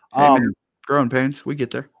forward. Hey, man, growing pains. We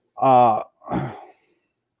get there. Uh, so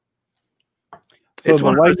It's the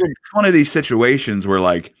language. it's one of these situations where,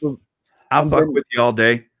 like, I'll fuck with you all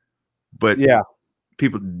day, but yeah,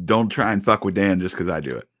 people don't try and fuck with Dan just because I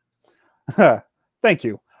do it. Thank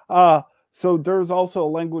you. So there's also a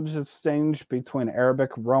language exchange between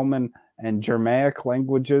Arabic, Roman, and Germanic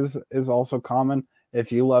languages is also common.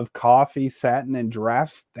 If you love coffee, satin, and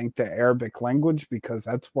giraffes, think the Arabic language because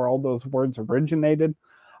that's where all those words originated.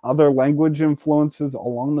 Other language influences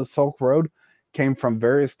along the Silk Road came from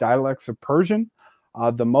various dialects of Persian,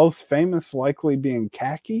 the most famous likely being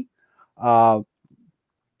khaki, uh,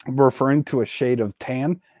 referring to a shade of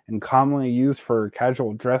tan and commonly used for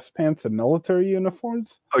casual dress pants and military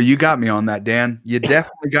uniforms. Oh, you got me on that, Dan. You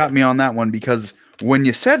definitely got me on that one because when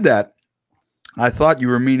you said that, I thought you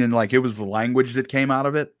were meaning like it was the language that came out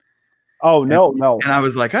of it. Oh, no. And I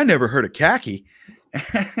was like, I never heard of khaki.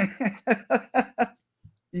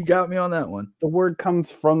 You got me on that one. The word comes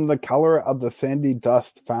from the color of the sandy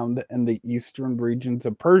dust found in the eastern regions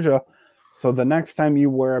of Persia. So the next time you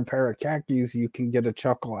wear a pair of khakis, you can get a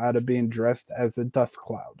chuckle out of being dressed as a dust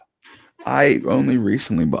cloud. I only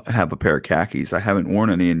recently have a pair of khakis. I haven't worn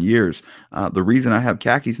any in years. The reason I have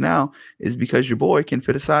khakis now is because your boy can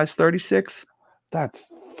fit a size 36.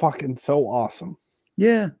 That's fucking so awesome.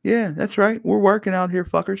 Yeah, that's right. We're working out here,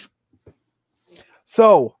 fuckers.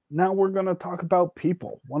 So now we're going to talk about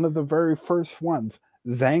people. One of the very first ones,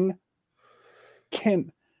 Zhang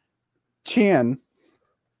Qian. Zhang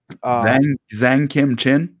Kim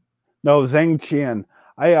Chin? No, Zhang Qian.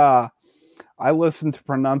 I listened to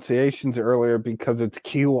pronunciations earlier because it's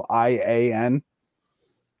Qian.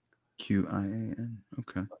 Qian.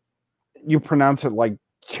 Okay. You pronounce it like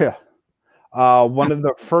ch. One of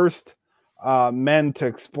the first men to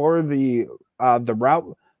explore the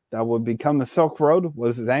route that would become the Silk Road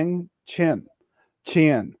was Zhang Qian,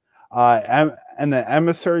 and an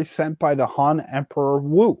emissary sent by the Han Emperor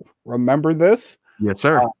Wu. Remember this? Yes,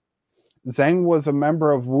 sir. Zhang was a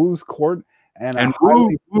member of Wu's court, and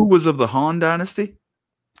Wu was of the Han dynasty.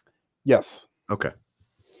 Yes. Okay.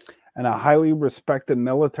 And a highly respected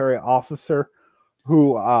military officer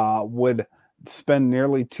who would spend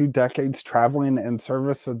nearly 2 decades traveling in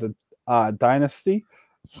service of the dynasty,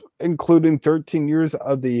 including 13 years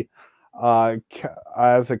of the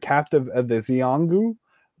as a captive of the Xiongnu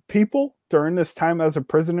people. During this time as a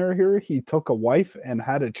prisoner here, he took a wife and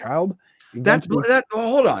had a child.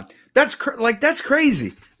 Hold on. That's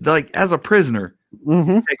crazy. Like, as a prisoner,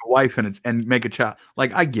 take a wife and make a child.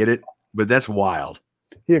 Like, I get it, but that's wild.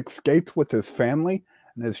 He escaped with his family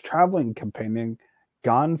and his traveling companion,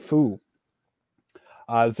 Gan Fu.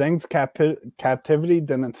 Zhang's captivity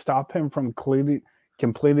didn't stop him from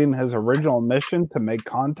completing his original mission to make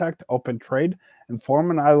contact, open trade, and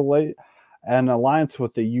form an alliance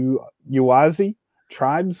with the Yuazi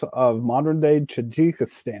tribes of modern-day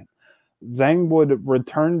Tajikistan. Zhang would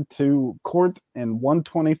return to court in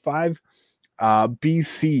 125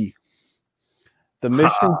 BC. The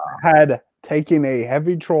mission had taken a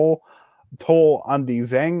heavy toll on the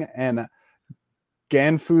Zhang and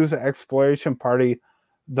Ganfu's exploration party,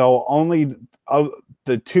 though only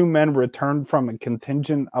the 2 men returned from a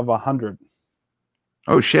contingent of 100.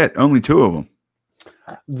 Oh, shit. Only 2 of them.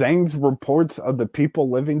 Zhang's reports of the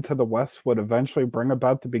people living to the west would eventually bring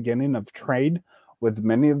about the beginning of trade with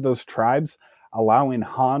many of those tribes, allowing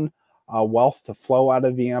Han wealth to flow out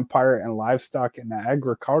of the empire and livestock and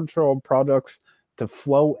agricultural products to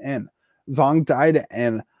flow in. Zhang died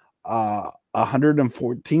in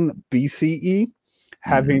 114 BCE,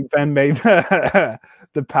 having been made the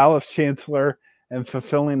palace chancellor and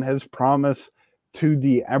fulfilling his promise to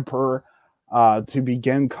the emperor to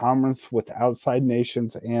begin commerce with outside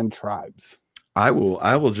nations and tribes. I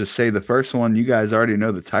will just say the first one, you guys already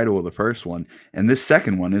know the title of the first one, and this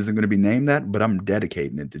second one isn't going to be named that, but I'm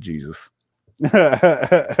dedicating it to Jesus.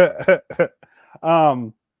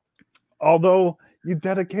 Although you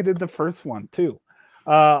dedicated the first one too.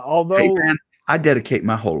 Although, hey man, I dedicate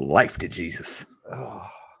my whole life to Jesus.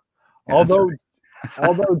 Although right.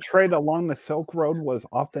 Although trade along the Silk Road was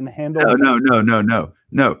often handled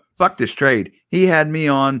No. Fuck this trade. He had me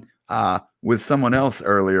on with someone else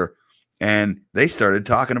earlier, and they started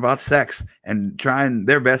talking about sex and trying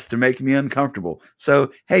their best to make me uncomfortable.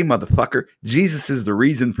 So, hey, motherfucker, Jesus is the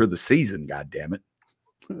reason for the season, God damn it.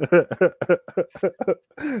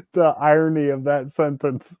 The irony of that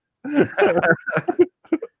sentence.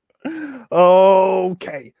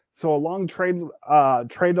 Okay, so a long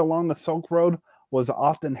trade along the Silk Road was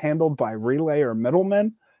often handled by relay or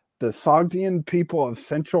middlemen. The Sogdian people of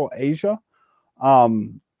Central Asia,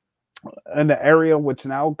 um, an area which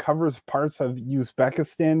now covers parts of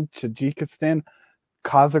Uzbekistan, Tajikistan,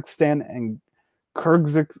 Kazakhstan, and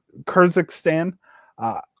Kyrgyzstan.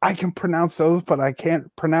 I can pronounce those, but I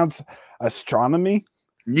can't pronounce astronomy.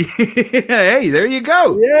 Yeah, hey, there you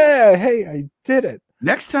go. Yeah, hey, I did it.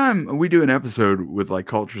 Next time we do an episode with like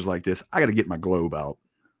cultures like this, I got to get my globe out.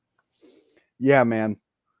 Yeah, man.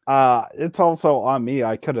 It's also on me.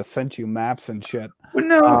 I could have sent you maps and shit. Well,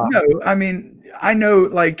 no. I mean, I know,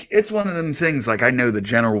 like, it's one of them things. Like, I know the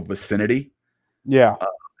general vicinity. Yeah.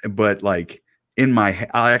 But like in my,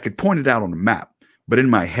 I could point it out on a map, but in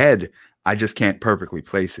my head, I just can't perfectly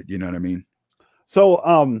place it. You know what I mean?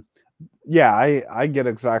 So, yeah, I get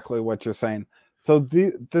exactly what you're saying. So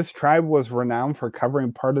this tribe was renowned for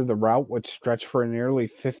covering part of the route, which stretched for nearly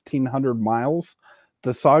 1,500 miles.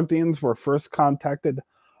 The Sogdians were first contacted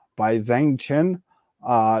by Zhang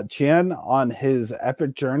Qian on his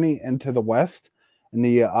epic journey into the west in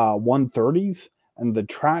the 130s, and the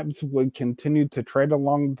tribes would continue to trade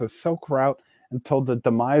along the Silk Route until the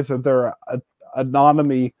demise of their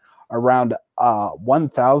autonomy around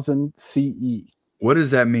 1000 CE. What does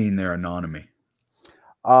that mean, their anonymity?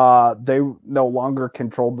 They no longer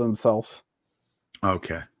controlled themselves.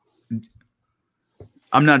 Okay.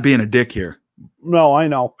 I'm not being a dick here. No, I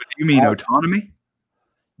know. But you mean autonomy?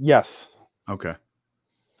 Yes. Okay.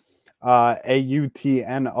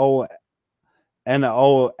 AUTNONOME.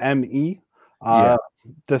 Yeah.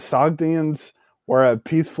 The Sogdians were a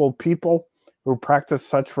peaceful people who practiced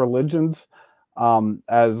such religions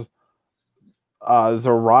as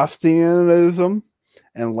Zoroastrianism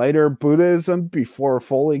and later Buddhism before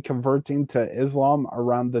fully converting to Islam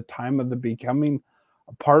around the time of the becoming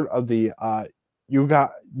a part of the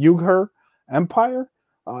Uyghur Empire,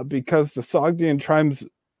 because the Sogdian tribes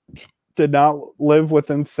did not live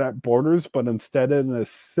within set borders, but instead in a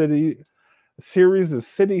series of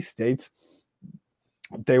city-states.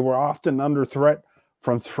 They were often under threat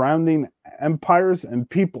from surrounding empires and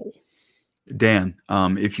people. Dan,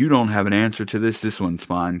 if you don't have an answer to this one's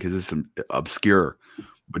fine because it's obscure.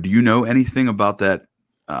 But do you know anything about that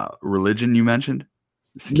religion you mentioned?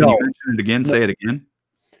 Can you mention it again? Say it again.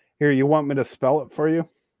 Here, you want me to spell it for you?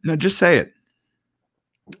 No, just say it.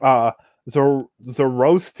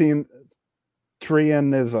 Zoroastrianism.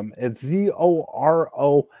 It's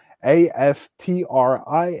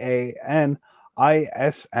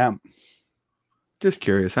Zoroastrianism. Just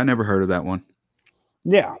curious. I never heard of that one.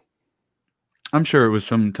 Yeah. I'm sure it was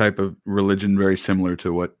some type of religion very similar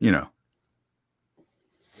to what, you know.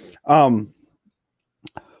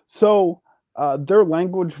 So their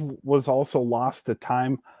language was also lost to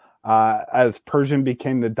time as Persian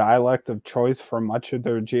became the dialect of choice for much of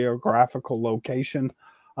their geographical location.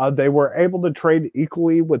 They were able to trade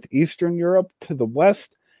equally with Eastern Europe to the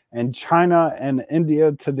west, and China and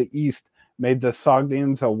India to the east made the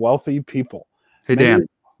Sogdians a wealthy people. Hey, Dan.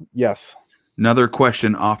 Yes. Another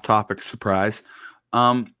question, off topic, surprise.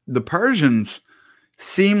 The Persians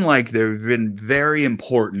seem like they've been very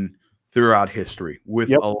important throughout history.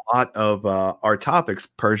 With a lot of our topics,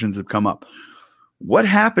 Persians have come up. What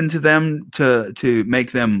happened to them to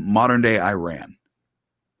make them modern day Iran?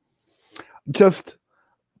 Just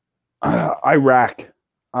Iraq,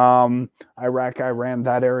 Iran,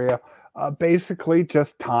 that area. Basically,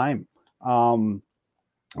 just time.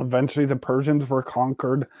 Eventually, the Persians were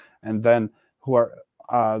conquered, and then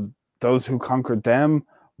those who conquered them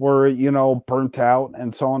were, burnt out,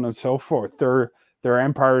 and so on and so forth. Their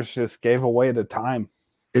empires just gave away at a time.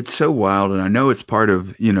 It's so wild, and I know it's part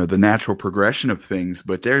of, the natural progression of things,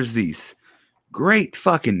 but there's these great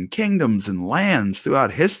fucking kingdoms and lands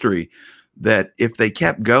throughout history that if they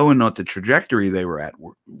kept going at the trajectory they were at,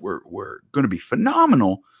 were going to be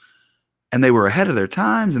phenomenal, and they were ahead of their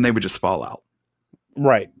times, and they would just fall out.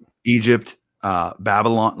 Right. Egypt,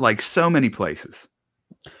 Babylon, like so many places.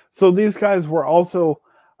 So these guys were also,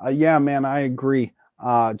 yeah, man, I agree.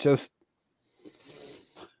 Just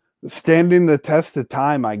standing the test of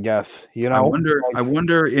time, I guess. I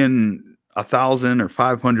wonder in 1,000 or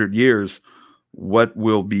 500 years what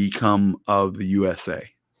will become of the USA.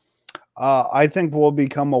 I think we'll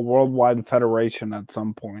become a worldwide federation at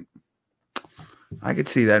some point. I could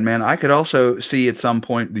see that, man. I could also see at some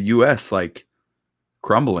point the U.S. like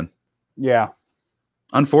crumbling. Yeah.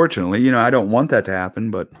 Unfortunately, I don't want that to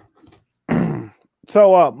happen, but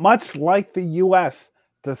So, much like the U.S.,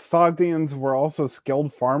 the Sogdians were also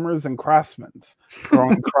skilled farmers and craftsmen,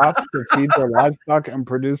 growing crops to feed their livestock and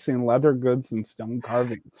producing leather goods and stone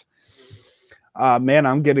carvings. Man,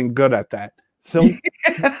 I'm getting good at that. Silk,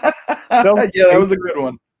 yeah, silk, that was a good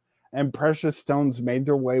one. and precious stones made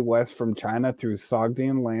their way west from China through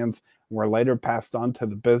Sogdian lands and were later passed on to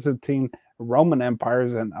the Byzantine, Roman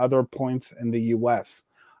empires, and other points in the U.S.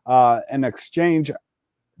 In exchange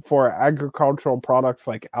for agricultural products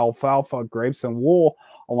like alfalfa, grapes, and wool,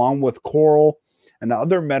 along with coral and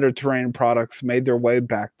other Mediterranean products, made their way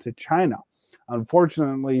back to China.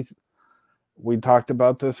 Unfortunately, we talked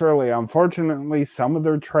about this earlier. Unfortunately, some of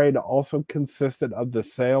their trade also consisted of the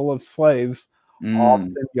sale of slaves,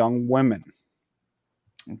 often young women.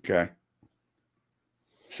 Okay.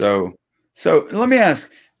 So let me ask.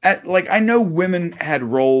 I know women had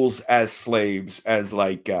roles as slaves, as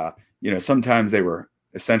sometimes they were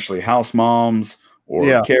essentially house moms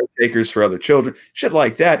or caretakers for other children, shit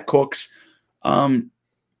like that, cooks.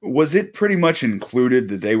 Was it pretty much included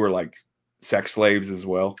that they were like sex slaves as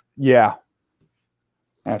well? Yeah.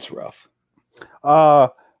 That's rough.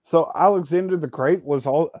 So Alexander the Great was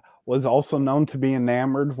also known to be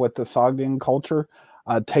enamored with the Sogdian culture,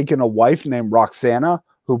 taking a wife named Roxana,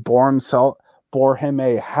 who bore him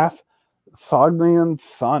a half Sogdian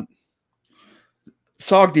son.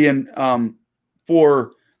 Sogdian,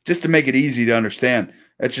 for just to make it easy to understand,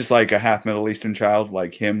 that's just like a half Middle Eastern child,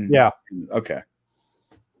 like him. Yeah. Okay.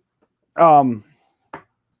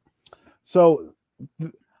 So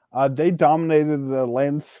they dominated the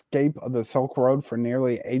landscape of the Silk Road for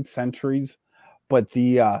nearly 8 centuries, but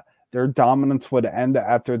their dominance would end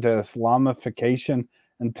after the Islamification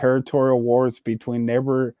and territorial wars between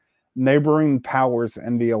neighboring powers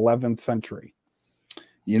in the 11th century.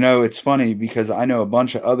 It's funny because I know a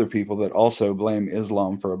bunch of other people that also blame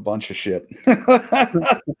Islam for a bunch of shit.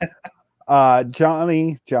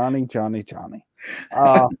 Johnny.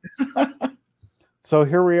 So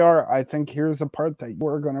here we are. I think here's a part that you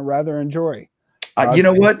are going to rather enjoy. You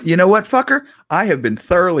know what, fucker? I have been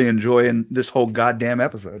thoroughly enjoying this whole goddamn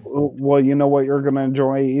episode. Well, you know what you're going to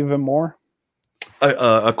enjoy even more?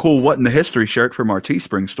 A cool What in the History shirt from our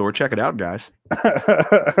Teespring store. Check it out, guys.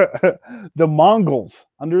 The Mongols,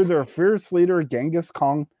 under their fierce leader Genghis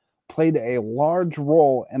Khan, played a large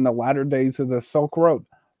role in the latter days of the Silk Road.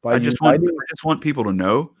 I just want people to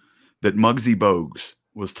know that Muggsy Bogues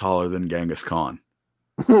was taller than Genghis Khan.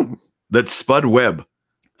 That Spud Webb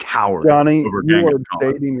towered Johnny, over you Genghis are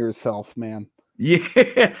Khan. dating yourself, man.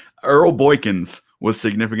 Yeah, Earl Boykins was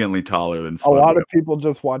significantly taller than Spud A lot Webb. of people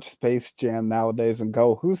just watch Space Jam nowadays and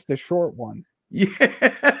go, "Who's the short one?"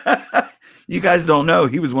 Yeah, you guys don't know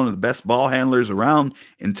he was one of the best ball handlers around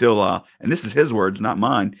until, and this is his words, not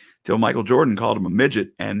mine, till Michael Jordan called him a midget,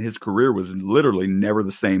 and his career was literally never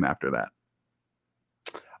the same after that.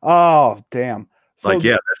 Oh, damn! So that's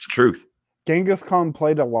the truth. Genghis Khan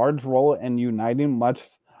played a large role in uniting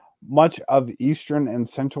much of Eastern and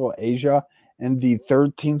Central Asia. In the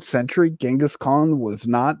 13th century, Genghis Khan was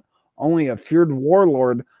not only a feared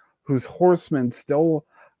warlord whose horsemen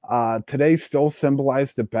today still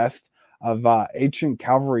symbolize the best of ancient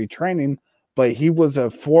cavalry training, but he was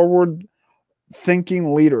a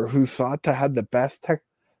forward-thinking leader who sought to have the best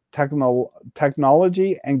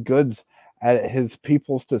technology and goods at his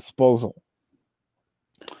people's disposal.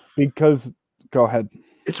 Because, go ahead.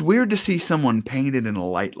 It's weird to see someone painted in a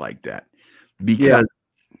light like that, because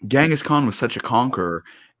Genghis Khan was such a conqueror,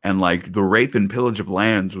 and like the rape and pillage of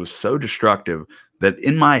lands was so destructive that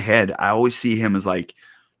in my head, I always see him as like,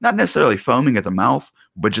 not necessarily foaming at the mouth,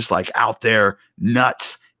 but just like out there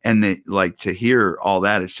nuts. And to hear all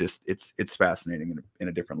that, it's fascinating in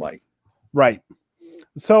a different light. Right.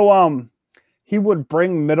 So, he would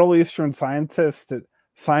bring Middle Eastern sciences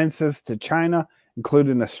to China,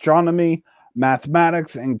 including astronomy,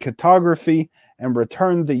 mathematics, and cartography. And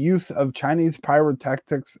return the use of Chinese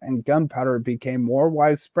pyrotechnics and gunpowder became more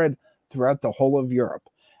widespread throughout the whole of Europe.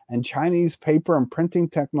 And Chinese paper and printing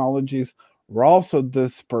technologies were also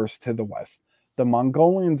dispersed to the west. The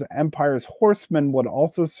Mongolian Empire's horsemen would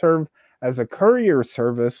also serve as a courier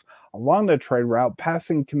service along the trade route,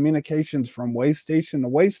 passing communications from way station to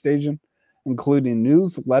way station, including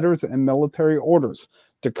news, letters, and military orders.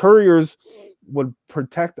 The couriers would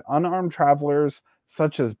protect unarmed travelers,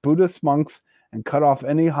 such as Buddhist monks, and cut off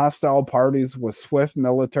any hostile parties with swift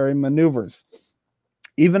military maneuvers.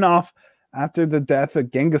 Even off After the death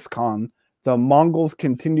of Genghis Khan, the Mongols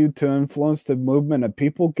continued to influence the movement of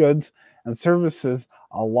people, goods, and services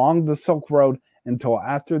along the Silk Road until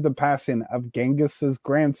after the passing of Genghis's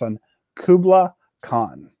grandson, Kublai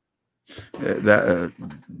Khan.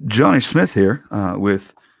 Johnny Smith here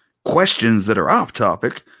with questions that are off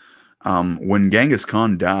topic. When Genghis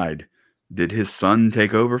Khan died, did his son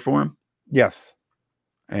take over for him? Yes.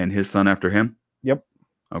 And his son after him? Yep.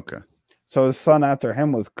 Okay. So his son after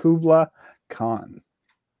him was Kublai Khan.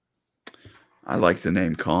 I like the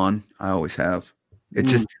name Khan. I always have.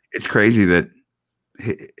 It's crazy that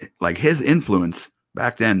his influence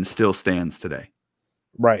back then still stands today.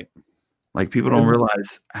 Right. Like people don't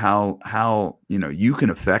realize how you can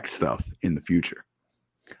affect stuff in the future.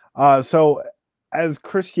 So as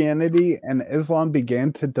Christianity and Islam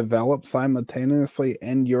began to develop simultaneously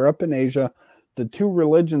in Europe and Asia, the two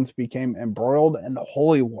religions became embroiled in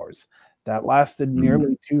holy wars that lasted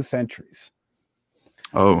nearly 2 centuries.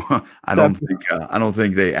 Oh, I don't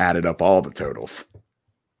think they added up all the totals.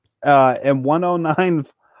 In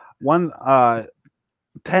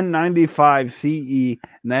 1095 CE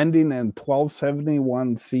and ending in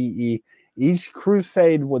 1271 CE, each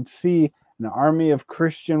crusade would see an army of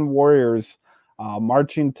Christian warriors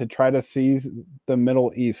marching to try to seize the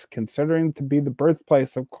Middle East, considering to be the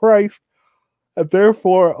birthplace of Christ, and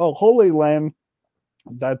therefore a holy land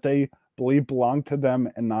that they believe belonged to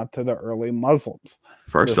them and not to the early Muslims.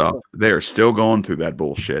 First off, they're still going through that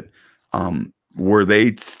bullshit. Were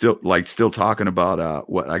they still talking about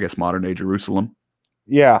what I guess modern day Jerusalem?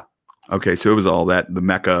 Yeah. Okay, so it was all that, the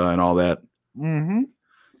Mecca and all that. Mm-hmm.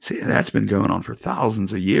 See, that's been going on for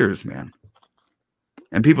thousands of years, man.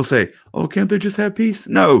 And people say, "Oh, can't they just have peace?"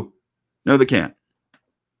 No, they can't.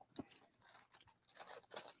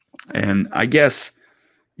 And I guess,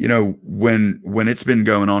 when it's been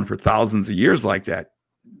going on for thousands of years like that,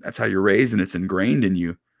 that's how you're raised and it's ingrained in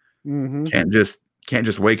you. Mm-hmm. Can't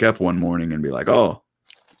just wake up one morning and be like, "Oh,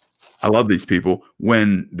 I love these people,"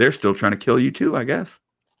 when they're still trying to kill you too, I guess.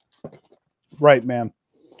 Right, man.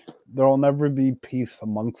 There'll never be peace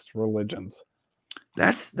amongst religions.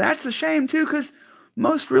 That's a shame too, because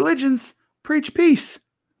most religions preach peace.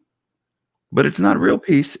 But it's not real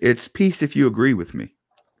peace. It's peace if you agree with me.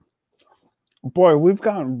 Boy, we've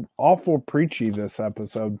gotten awful preachy this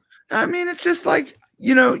episode. I mean, it's just like,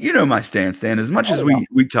 you know my stance, Dan. As much as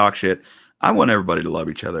we talk shit, I want everybody to love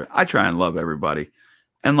each other. I try and love everybody.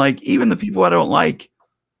 And like, even the people I don't like,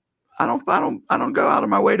 I don't go out of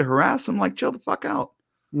my way to harass them. Like, chill the fuck out.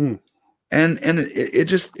 Mm. And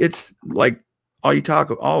it's like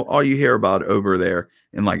all you hear about over there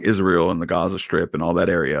in like Israel and the Gaza Strip and all that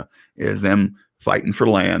area is them fighting for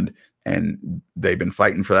land, and they've been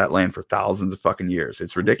fighting for that land for thousands of fucking years.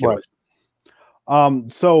 It's ridiculous.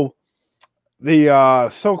 Right. So the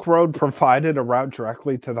Silk Road provided a route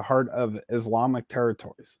directly to the heart of Islamic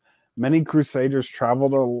territories. Many crusaders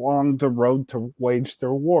traveled along the road to wage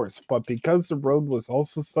their wars, but because the road was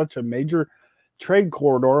also such a major trade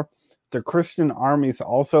corridor, the Christian armies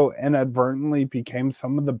also inadvertently became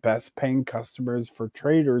some of the best paying customers for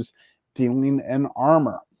traders dealing in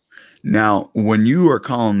armor. Now, when you are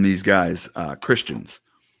calling these guys Christians,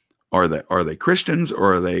 are they Christians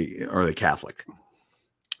or are they Catholic?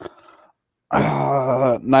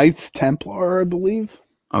 Knights Templar, I believe.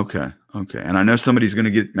 Okay. And I know somebody's going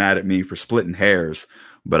to get mad at me for splitting hairs,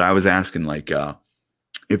 but I was asking like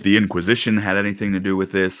if the Inquisition had anything to do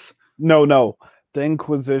with this. No. The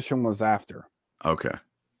Inquisition was after. Okay.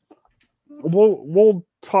 We'll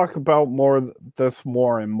talk about this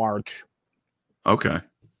more in March. Okay.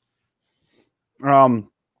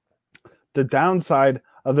 The downside,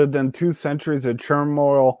 other than 2 centuries of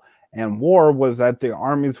turmoil and war, was that the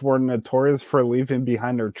armies were notorious for leaving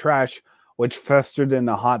behind their trash, which festered in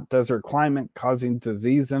a hot desert climate, causing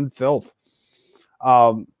disease and filth.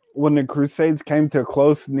 When the Crusades came to a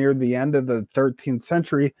close near the end of the 13th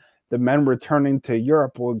century, the men returning to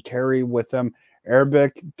Europe would carry with them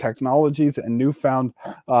Arabic technologies and newfound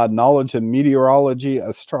knowledge of meteorology,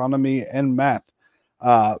 astronomy, and math.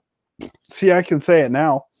 See, I can say it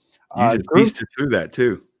now. You just beasted through that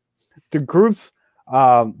too. The groups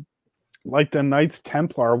like the Knights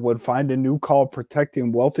Templar would find a new call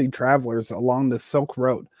protecting wealthy travelers along the Silk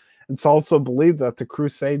Road. It's also believed that the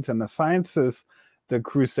Crusades and the sciences the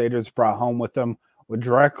Crusaders brought home with them would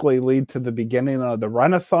directly lead to the beginning of the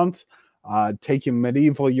Renaissance, taking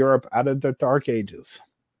medieval Europe out of the Dark Ages.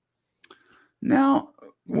 Now,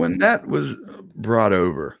 when that was brought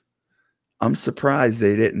over, I'm surprised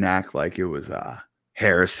they didn't act like it was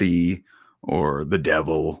heresy or the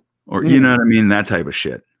devil or, you know what I mean? That type of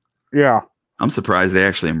shit. Yeah. I'm surprised they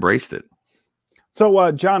actually embraced it.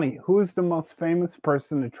 So, Johnny, who is the most famous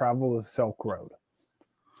person to travel the Silk Road?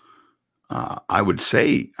 I would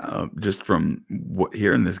say, just from what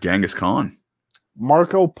hearing this, Genghis Khan.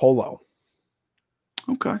 Marco Polo.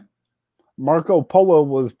 Okay. Marco Polo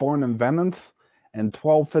was born in Venice in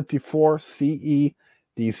 1254 CE,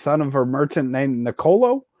 the son of a merchant named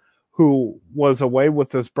Niccolo, who was away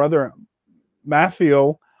with his brother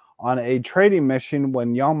Maffeo on a trading mission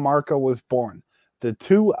when young Marco was born. The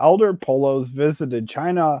two elder Polos visited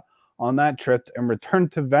China on that trip and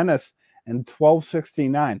returned to Venice in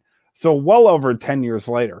 1269. So, well over 10 years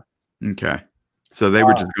later. Okay. So they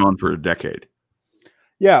were just gone for a decade.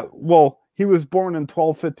 Yeah, well, he was born in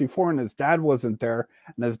 1254 and his dad wasn't there,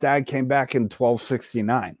 and his dad came back in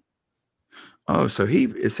 1269. Oh, so he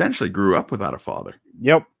essentially grew up without a father.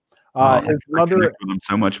 Yep. Oh, His I connect mother with him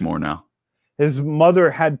so much more now.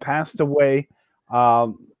 had passed away,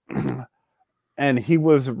 and he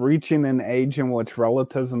was reaching an age in which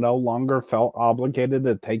relatives no longer felt obligated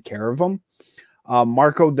to take care of him.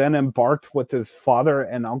 Marco then embarked with his father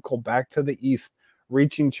and uncle back to the east,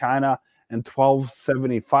 reaching China in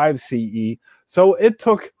 1275 CE. So it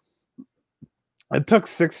took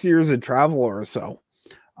 6 years of travel or so.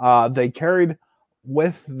 They carried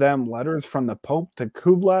with them letters from the Pope to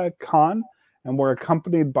Kublai Khan and were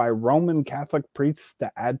accompanied by Roman Catholic priests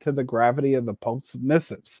to add to the gravity of the Pope's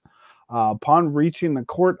missives. Upon reaching the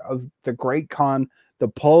court of the Great Khan, the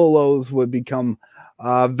Polos would become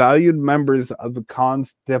valued members of the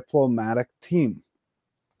Khan's diplomatic team.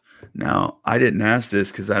 Now, I didn't ask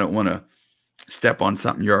this because I don't want to step on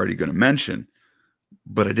something you're already going to mention,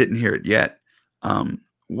 but I didn't hear it yet.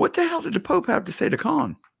 What the hell did the Pope have to say to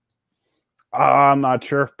Khan? I'm not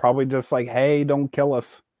sure. Probably just like, hey, don't kill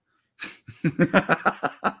us.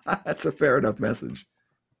 That's a fair enough message.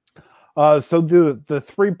 So the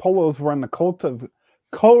three Polos were in the court of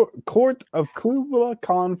Kublai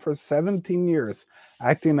Khan for 17 years,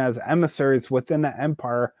 acting as emissaries within the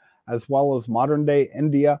empire, as well as modern-day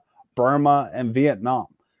India, Burma, and Vietnam.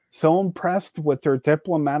 So impressed with their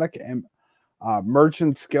diplomatic and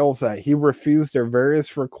merchant skills that he refused their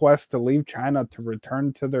various requests to leave China to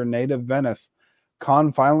return to their native Venice.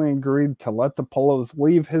 Khan finally agreed to let the Polos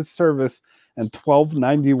leave his service in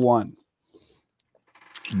 1291.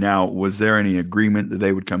 Now, was there any agreement that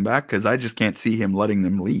they would come back? Because I just can't see him letting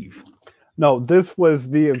them leave. No, this was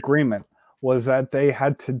the agreement, was that they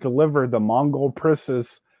had to deliver the Mongol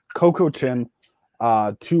princess Kokochin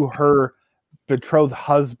to her betrothed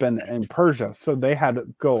husband in Persia. So they had to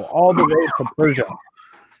go all the way to Persia.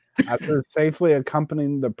 After safely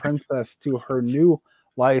accompanying the princess to her new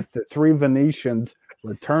life, the three Venetians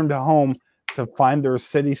returned home to find their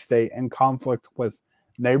city-state in conflict with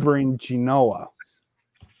neighboring Genoa.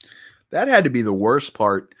 That had to be the worst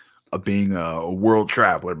part of being a world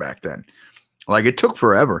traveler back then. Like, it took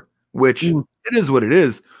forever, which it is what it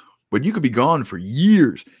is, but you could be gone for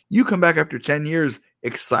years. You come back after 10 years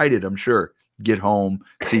excited, I'm sure, get home,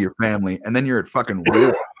 see your family, and then you're at fucking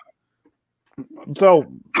war.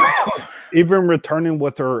 So even returning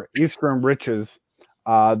with her eastern riches,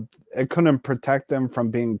 it couldn't protect them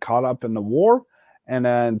from being caught up in the war. And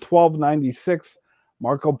in 1296,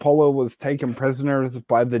 Marco Polo was taken prisoners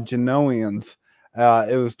by the Genoans.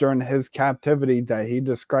 It was during his captivity that he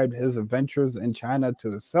described his adventures in China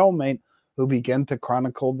to his cellmate, who began to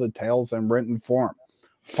chronicle the tales in written form.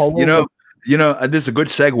 Polo this is a good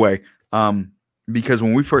segue, because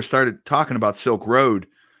when we first started talking about Silk Road,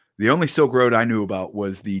 the only Silk Road I knew about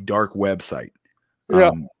was the dark website,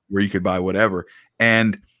 where you could buy whatever.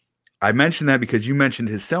 And I mentioned that because you mentioned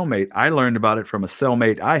his cellmate. I learned about it from a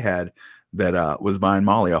cellmate I had that was buying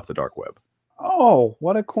Molly off the dark web. Oh,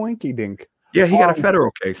 what a coinky dink. Yeah, he got a federal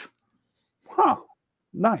case. Huh.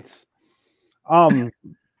 Nice. So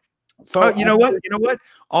you know what?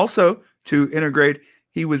 Also, to integrate,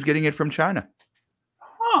 he was getting it from China.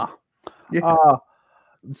 Huh. Yeah.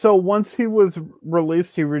 So once he was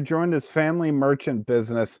released, he rejoined his family merchant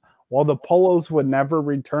business. While the Polos would never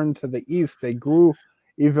return to the east, they grew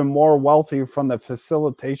even more wealthy from the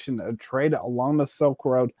facilitation of trade along the Silk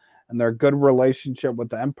Road and their good relationship with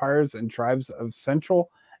the empires and tribes of Central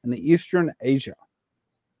and the Eastern Asia.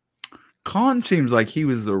 Khan seems like he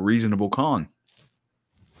was a reasonable Khan.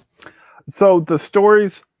 So the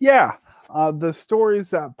stories that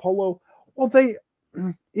Polo, well, they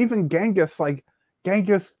even Genghis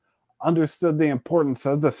understood the importance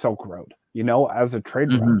of the Silk Road, as a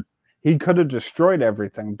trade route. He could have destroyed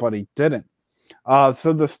everything, but he didn't.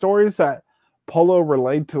 So the stories that Polo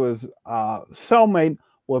relayed to his cellmate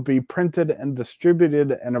will be printed and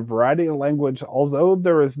distributed in a variety of languages. Although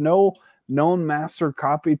there is no known master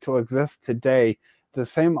copy to exist today, the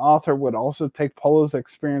same author would also take Polo's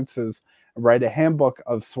experiences and write a handbook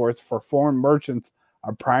of sorts for foreign merchants,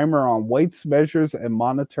 a primer on weights, measures, and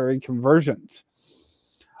monetary conversions.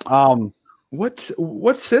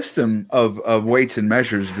 What system of weights and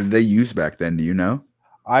measures did they use back then? Do you know?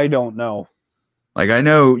 I don't know. Like I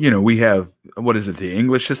know, we have what is it, the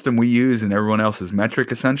English system we use, and everyone else is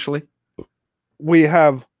metric essentially. We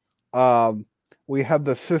have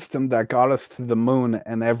the system that got us to the moon,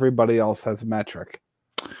 and everybody else has metric.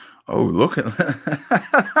 Oh, look at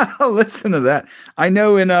listen to that. I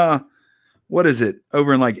know in what is it,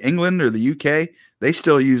 over in like England or the UK, they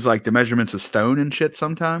still use like the measurements of stone and shit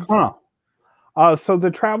sometimes. So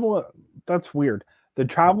that's weird. The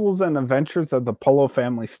travels and adventures of the Polo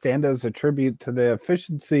family stand as a tribute to the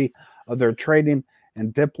efficiency of their trading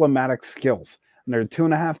and diplomatic skills. And their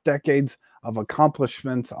 2.5 decades of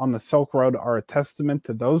accomplishments on the Silk Road are a testament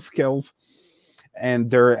to those skills and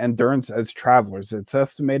their endurance as travelers. It's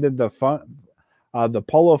estimated the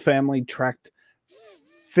Polo family trekked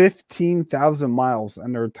 15,000 miles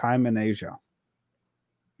in their time in Asia.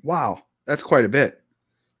 Wow, that's quite a bit.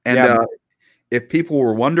 And if people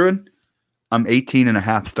were wondering, I'm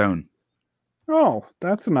 18.5 stone. Oh,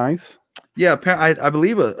 that's nice. Yeah, I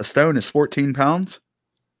believe a stone is 14 pounds.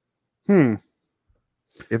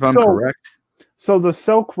 If I'm correct. So the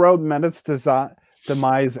Silk Road met its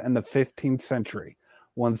demise in the 15th century,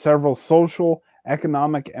 when several social,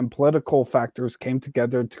 economic, and political factors came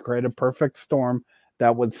together to create a perfect storm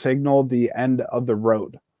that would signal the end of the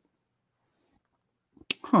road.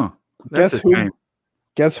 Huh. That's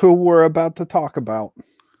Guess who we're about to talk about?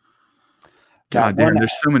 God damn,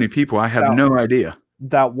 there's so many people. I have no idea.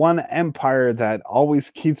 That one empire that always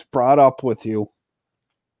keeps brought up with you.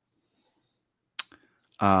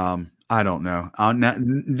 I don't know.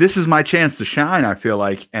 This is my chance to shine, I feel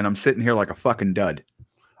like, and I'm sitting here like a fucking dud.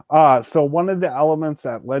 So one of the elements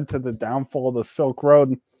that led to the downfall of the Silk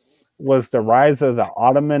Road was the rise of the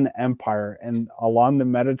Ottoman Empire and along the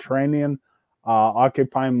Mediterranean,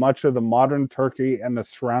 occupying much of the modern Turkey and the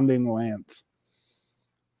surrounding lands.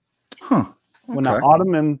 Huh. Okay. When the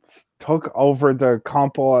Ottomans took over the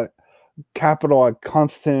capital at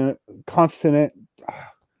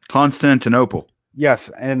Constantinople. Yes,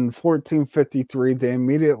 in 1453, they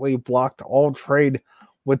immediately blocked all trade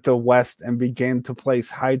with the West and began to place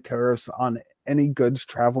high tariffs on any goods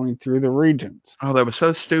traveling through the regions. Oh, that was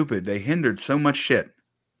so stupid. They hindered so much shit.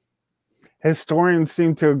 Historians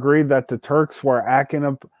seem to agree that the Turks were acting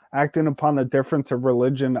upon the difference of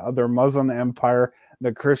religion of their Muslim empire,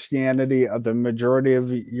 the Christianity of the majority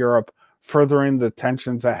of Europe, furthering the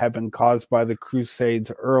tensions that had been caused by the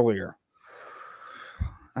Crusades earlier.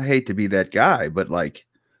 I hate to be that guy, but like,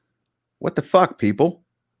 what the fuck, people?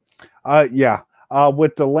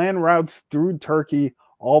 With the land routes through Turkey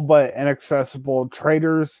all but inaccessible,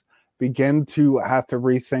 traders begin to have to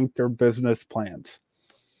rethink their business plans.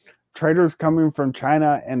 Traders coming from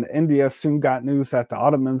China and India soon got news that the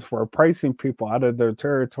Ottomans were pricing people out of their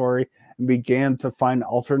territory and began to find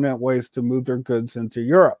alternate ways to move their goods into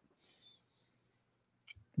Europe.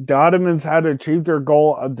 The Ottomans had achieved their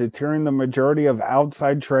goal of deterring the majority of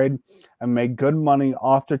outside trade and made good money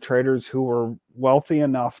off the traders who were wealthy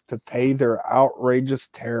enough to pay their outrageous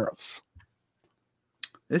tariffs.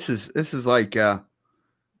 This is like I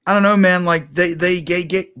don't know, man. Like they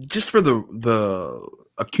get just for the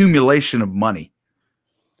accumulation of money.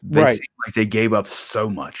 They seem like they gave up so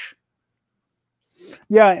much.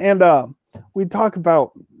 Yeah, and we talk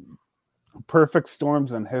about perfect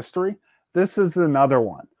storms in history. This is another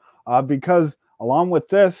one because along with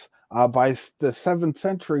this, by the 7th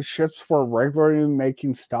century, ships were regularly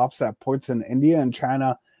making stops at ports in India and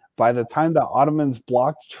China. By the time the Ottomans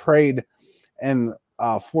blocked trade in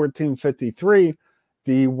 1453,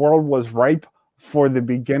 the world was ripe for the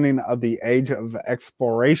beginning of the age of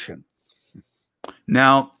exploration.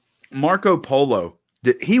 Now, Marco Polo,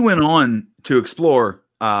 he went on to explore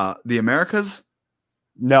the Americas?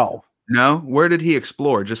 No. Where did he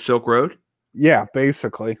explore? Just Silk Road? Yeah,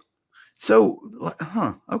 basically. So,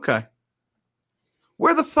 okay.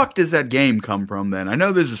 Where the fuck does that game come from then? I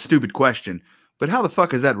know this is a stupid question, but how the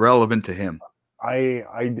fuck is that relevant to him? I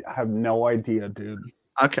have no idea, dude.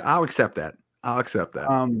 Okay, I'll accept that.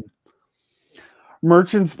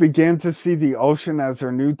 Merchants began to see the ocean as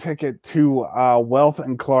their new ticket to wealth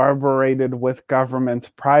and collaborated with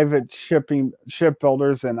governments, private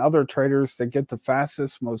shipbuilders, and other traders to get the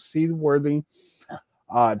fastest, most seaworthy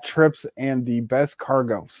trips and the best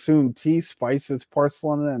cargo. Soon, tea, spices,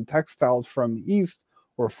 porcelain, and textiles from the east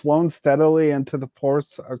were flown steadily into the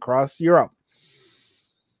ports across Europe.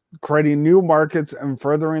 creating new markets and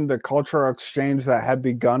furthering the cultural exchange that had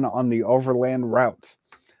begun on the overland routes.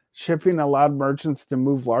 Shipping allowed merchants to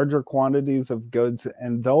move larger quantities of goods,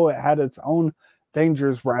 and though it had its own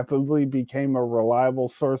dangers, rapidly became a reliable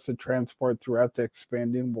source of transport throughout the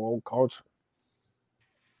expanding world culture.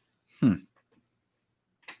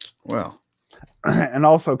 Well, And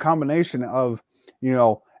also a combination of,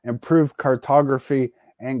 improved cartography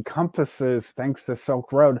and compasses, thanks to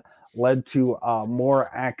Silk Road, led to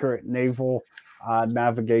more accurate naval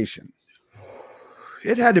navigation.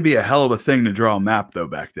 it had to be a hell of a thing to draw a map, though,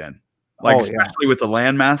 back then. Like, Oh yeah. especially with the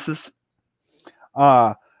land masses.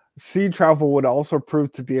 Uh, Sea travel would also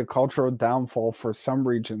prove to be a cultural downfall for some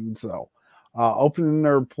regions, though. Opening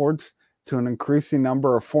their ports to an increasing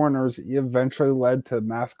number of foreigners eventually led to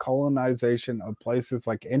mass colonization of places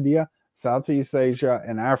like India, Southeast Asia,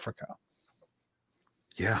 and Africa.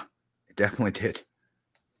 Yeah, it definitely did.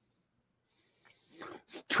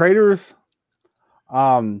 Traders,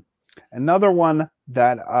 um, another one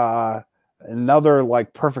that another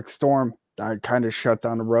like perfect storm that kind of shut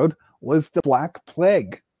down the road was the Black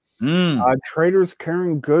Plague. Traders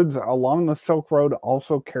carrying goods along the Silk Road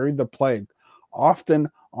also carried the plague, often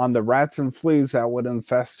on the rats and fleas that would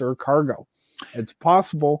infest their cargo. It's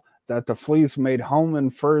possible that the fleas made home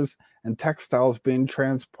in furs and textiles being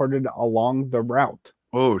transported along the route.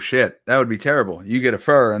 Oh shit, that would be terrible. You get a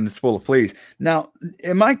fur and it's full of fleas. Now,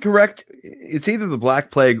 am I correct? It's either the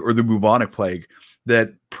Black Plague or the bubonic plague.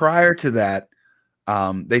 That prior to that,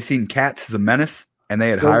 they seen cats as a menace, and they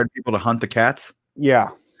had hired people to hunt the cats. Yeah,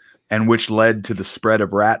 and which led to the spread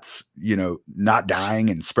of rats, not dying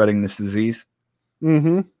and spreading this disease.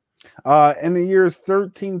 Mm-hmm. In the years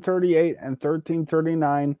 1338 and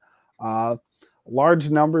 1339, large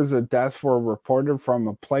numbers of deaths were reported from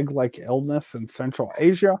a plague-like illness in Central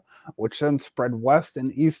Asia, which then spread west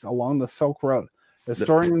and east along the Silk Road.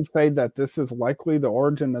 Historians say that this is likely the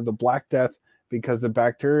origin of the Black Death because the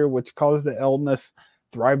bacteria which caused the illness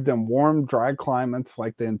thrived in warm, dry climates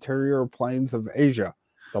like the interior plains of Asia.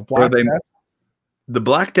 The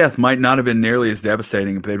Black Death might not have been nearly as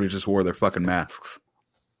devastating if they would just wore their fucking masks.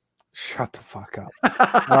 Shut the fuck up.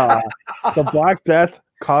 The Black Death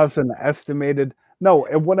caused an estimated... No,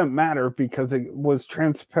 it wouldn't matter because it was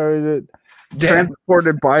transported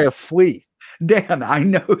by a flea. Dan, I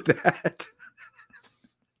know that.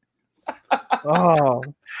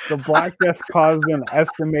 The Black Death caused an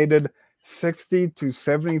estimated 60 to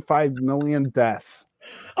 75 million deaths.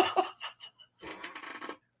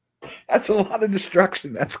 That's a lot of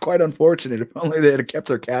destruction. That's quite unfortunate. If only they had kept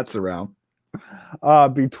their cats around.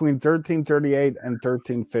 Between 1338 and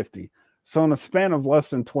 1350. So in a span of less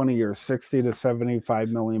than 20 years, 60 to 75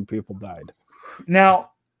 million people died.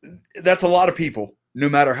 Now, that's a lot of people, no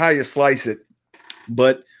matter how you slice it.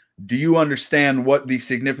 But do you understand what the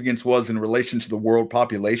significance was in relation to the world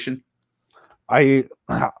population? I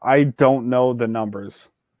don't know the numbers.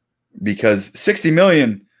 Because 60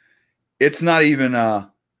 million, it's not even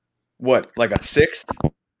like a sixth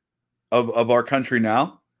of our country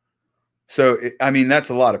now. So, that's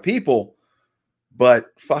a lot of people,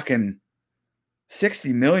 but fucking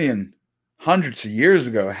 60 million hundreds of years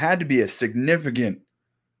ago had to be a significant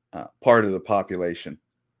part of the population.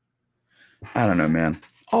 I don't know, man.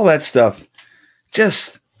 All that stuff,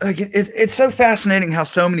 just like it's so fascinating how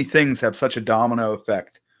so many things have such a domino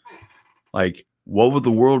effect. Like, what would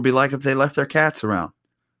the world be like if they left their cats around?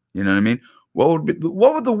 You know what I mean? What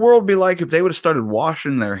would the world be like if they would have started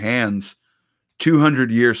washing their hands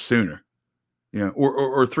 200 years sooner?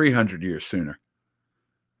 Or 300 years sooner.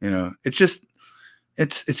 It's just,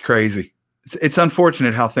 it's crazy. It's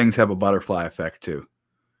unfortunate how things have a butterfly effect too.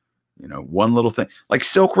 One little thing like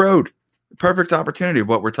Silk Road, perfect opportunity of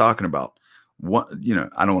what we're talking about.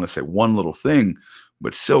 I don't want to say one little thing,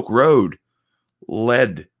 but Silk Road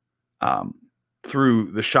led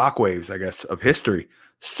through the shockwaves, I guess, of history.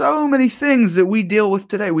 So many things that we deal with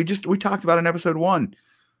today. We talked about in episode 1,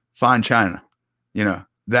 Fine China,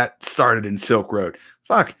 that started in Silk Road.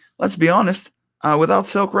 Fuck, let's be honest. Without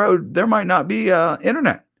Silk Road, there might not be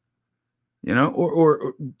internet,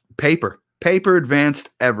 or paper. Paper advanced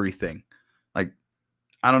everything. Like,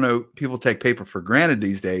 I don't know, people take paper for granted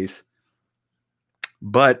these days,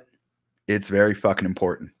 but it's very fucking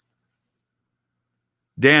important.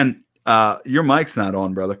 Dan, your mic's not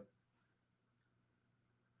on, brother.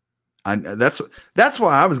 That's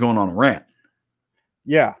why I was going on a rant.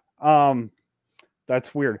 Yeah.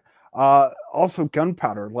 That's weird. Also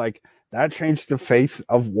gunpowder, like that changed the face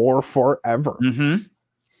of war forever. Mm-hmm.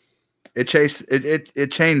 It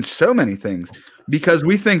changed so many things because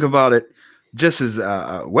we think about it just as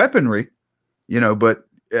weaponry, but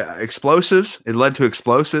explosives. It led to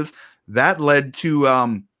explosives. That led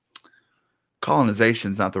to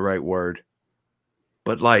colonization is not the right word,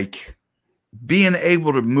 but like being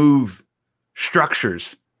able to move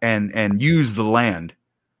structures and use the land.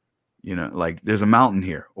 Like there's a mountain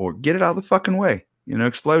here, or get it out of the fucking way.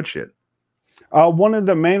 Explode shit. One of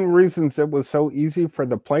the main reasons it was so easy for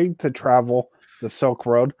the plague to travel the Silk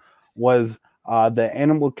Road was the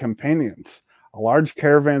animal companions. Large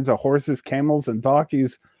caravans of horses, camels, and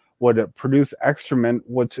donkeys would produce excrement,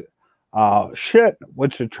 which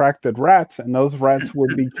attracted rats, and those rats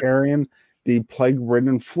would be carrying the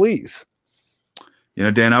plague-ridden fleas.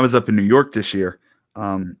 Dan, I was up in New York this year.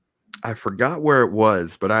 I forgot where it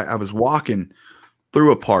was, but I was walking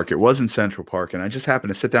through a park. It wasn't Central Park, and I just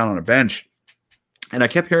happened to sit down on a bench, and I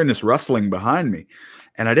kept hearing this rustling behind me,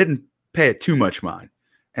 and I didn't pay it too much mind.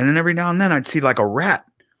 And then every now and then I'd see like a rat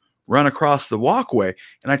run across the walkway,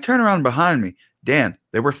 and I turn around behind me. Dan,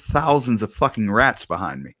 there were thousands of fucking rats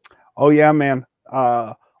behind me. Oh yeah, man.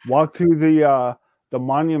 Walk through the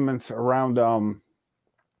monuments around the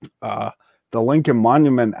Lincoln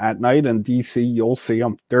Monument at night in DC. You'll see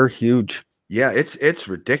them. They're huge. Yeah, it's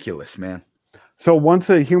ridiculous, man. So once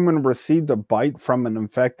a human received a bite from an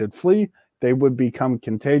infected flea, they would become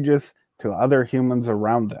contagious to other humans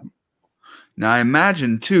around them. Now, I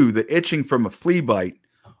imagine, too, the itching from a flea bite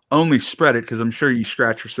only spread it because I'm sure you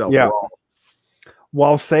scratch yourself raw.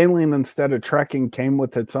 While sailing instead of trekking came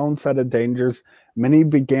with its own set of dangers, many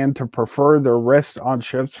began to prefer their rest on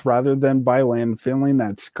ships rather than by land, feeling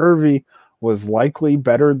that scurvy was likely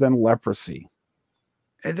better than leprosy.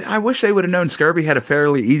 And I wish they would have known scurvy had a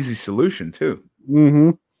fairly easy solution, too.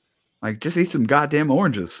 Mm-hmm. Like, just eat some goddamn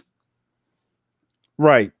oranges.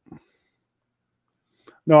 Right.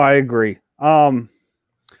 No, I agree.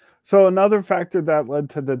 So another factor that led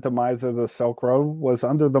to the demise of the Silk Road was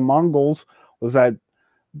under the Mongols was that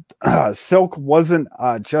silk wasn't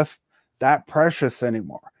just that precious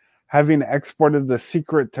anymore. Having exported the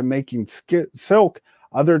secret to making silk,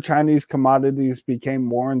 other Chinese commodities became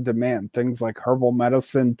more in demand. Things like herbal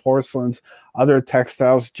medicine, porcelains, other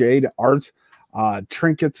textiles, jade, arts,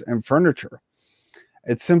 trinkets, and furniture.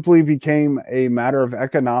 It simply became a matter of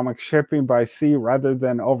economic. Shipping by sea rather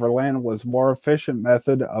than overland was a more efficient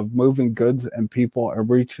method of moving goods and people and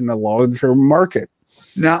reaching a larger market.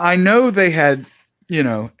 Now, I know they had,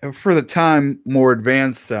 for the time, more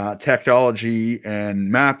advanced technology and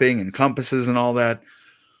mapping and compasses and all that.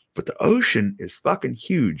 But the ocean is fucking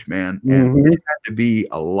huge, man. And there had to be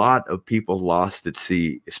a lot of people lost at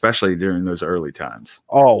sea, especially during those early times.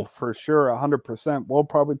 Oh, for sure. 100%. We'll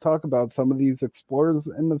probably talk about some of these explorers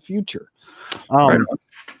in the future.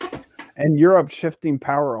 And Europe's shifting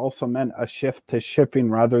power also meant a shift to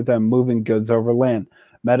shipping rather than moving goods over land.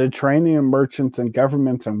 Mediterranean merchants and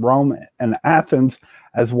governments in Rome and Athens,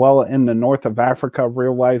 as well in the north of Africa,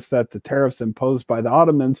 realized that the tariffs imposed by the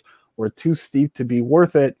Ottomans were too steep to be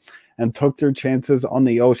worth it and took their chances on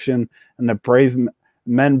the ocean and the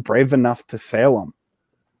men brave enough to sail them.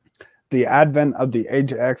 The advent of the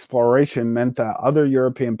age of exploration meant that other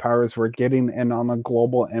European powers were getting in on the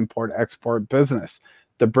global import-export business.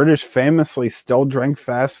 The British famously still drank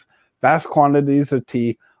vast quantities of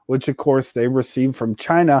tea, which of course they received from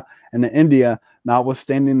China and India,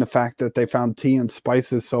 notwithstanding the fact that they found tea and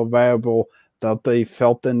spices so valuable that they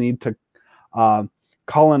felt the need to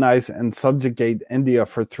colonize and subjugate India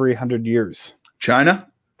for 300 years.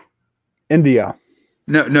 China? India.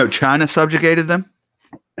 No, China subjugated them?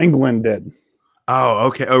 England did. Oh,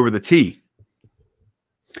 okay, over the tea.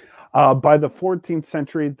 By the 14th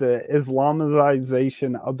century, the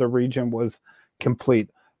Islamization of the region was complete,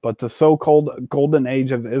 but the so-called Golden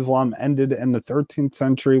Age of Islam ended in the 13th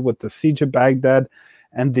century with the Siege of Baghdad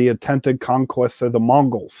and the attempted conquest of the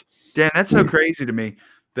Mongols. Dan, that's so crazy to me.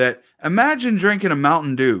 That imagine drinking a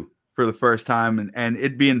Mountain Dew for the first time and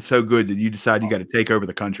it being so good that you decide you got to take over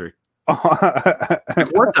the country. Like,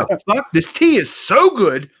 what the fuck? This tea is so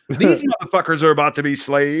good. These motherfuckers are about to be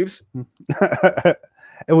slaves.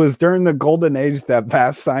 It was during the Golden Age that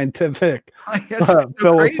vast scientific,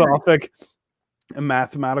 philosophic, and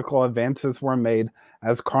mathematical advances were made,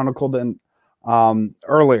 as chronicled in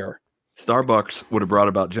earlier. Starbucks would have brought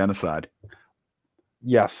about genocide.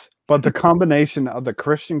 Yes. But the combination of the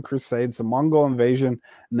Christian Crusades, the Mongol invasion,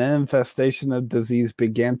 and the infestation of disease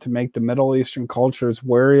began to make the Middle Eastern cultures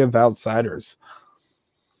wary of outsiders.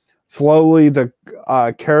 Slowly, the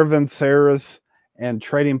caravanserais and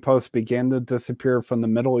trading posts began to disappear from the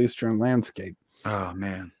Middle Eastern landscape. Oh,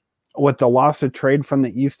 man. With the loss of trade from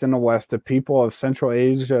the East and the West, the people of Central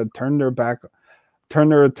Asia turned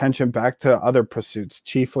their attention back to other pursuits,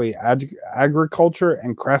 chiefly agriculture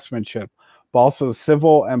and craftsmanship. but also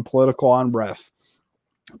civil and political unrest.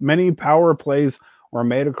 Many power plays were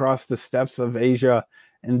made across the steppes of Asia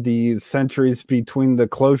in the centuries between the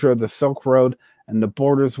closure of the Silk Road and the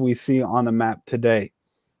borders we see on a map today.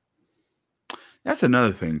 That's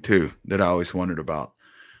another thing too that I always wondered about.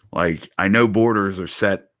 Like, I know borders are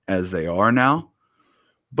set as they are now,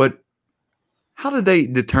 but how do they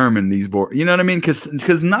determine these borders? You know what I mean?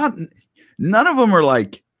 Because none of them are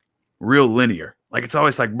like real linear. Like, it's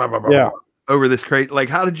always like blah, blah, blah, Yeah. blah, over this crate. Like,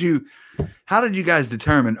 how did you guys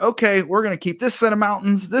determine? Okay, we're gonna keep this set of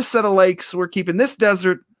mountains, this set of lakes. We're keeping this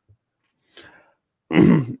desert.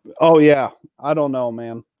 Oh yeah, I don't know,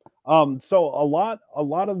 man. So a lot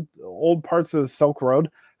of old parts of the Silk Road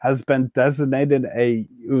has been designated a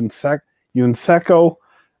UNESCO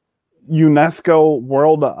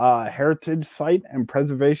World Heritage Site, and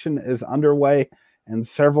preservation is underway in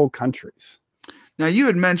several countries. Now, you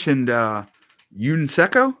had mentioned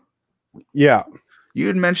UNESCO. Yeah, You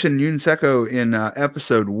had mentioned UNESCO in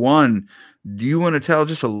episode 1. Do you want to tell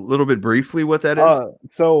just a little bit briefly what that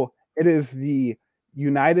is? So it is the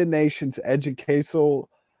United Nations Educational,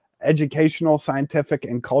 Scientific,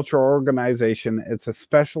 and Cultural Organization. It's a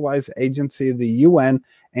specialized agency of the UN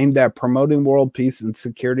aimed at promoting world peace and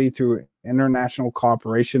security through international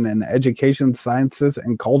cooperation in education, sciences,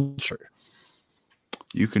 and culture.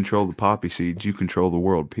 You control the poppy seeds. You control the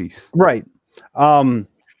world peace. Right.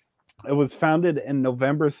 It was founded in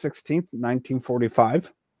November 16th,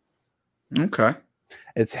 1945. Okay.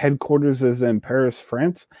 Its headquarters is in Paris,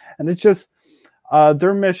 France. And it's just,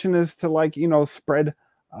 their mission is to spread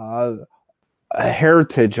a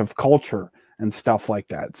heritage of culture and stuff like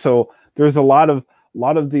that. So there's a lot of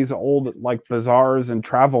these old bazaars and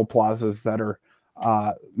travel plazas that are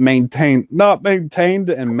not maintained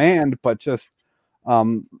and manned, but just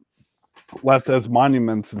left as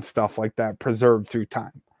monuments and stuff like that, preserved through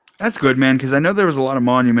time. That's good, man, because I know there was a lot of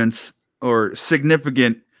monuments or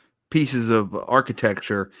significant pieces of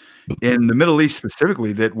architecture in the Middle East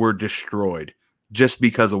specifically that were destroyed just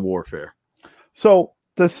because of warfare. So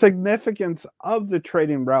the significance of the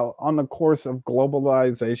trading route on the course of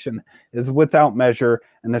globalization is without measure,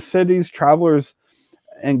 and the cities, travelers,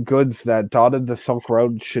 and goods that dotted the Silk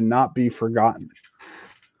Road should not be forgotten.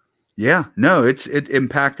 Yeah, no, it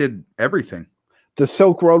impacted everything. The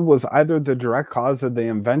Silk Road was either the direct cause of the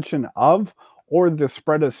invention of or the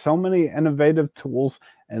spread of so many innovative tools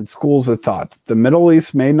and schools of thought. The Middle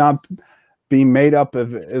East may not be made up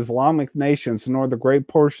of Islamic nations, nor the great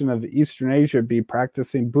portion of Eastern Asia be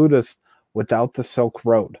practicing Buddhist without the Silk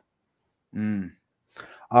Road. From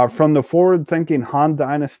the forward-thinking Han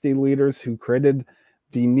Dynasty leaders who created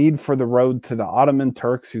the need for the road to the Ottoman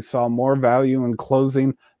Turks who saw more value in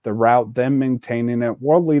closing the route than maintaining it,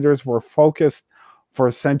 world leaders were focused for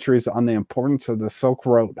centuries on the importance of the Silk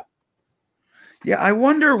Road. Yeah, I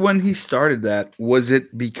wonder when he started that, was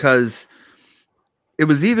it because it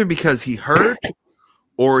was either because he heard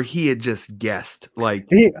or he had just guessed, like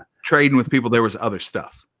trading with people, there was other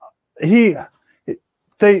stuff. It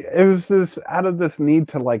was this out of this need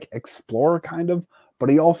to explore kind of, but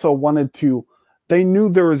he also wanted to, they knew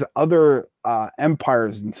there was other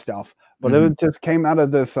empires and stuff, but it just came out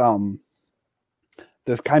of this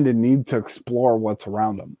this kind of need to explore what's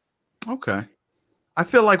around them. Okay. I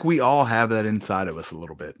feel like we all have that inside of us a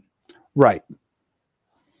little bit. Right.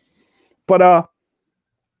 But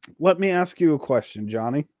let me ask you a question,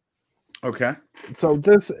 Johnny. Okay. So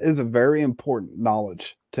this is a very important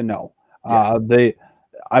knowledge to know. Yes. The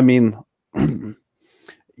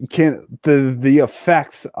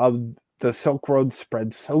effects of the Silk Road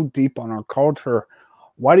spread so deep on our culture.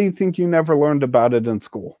 Why do you think you never learned about it in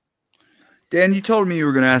school? Dan, you told me you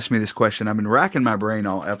were going to ask me this question. I've been racking my brain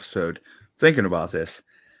all episode thinking about this.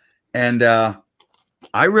 And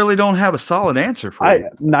I really don't have a solid answer for you.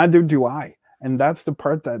 Neither do I. And that's the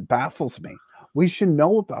part that baffles me. We should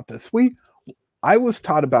know about this. I was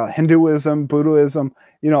taught about Hinduism, Buddhism,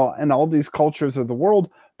 and all these cultures of the world,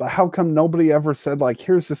 but how come nobody ever said,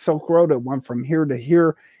 here's the Silk Road, it went from here to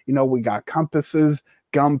here. We got compasses,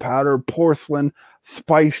 gunpowder, porcelain,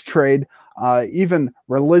 spice trade, even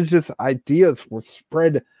religious ideas were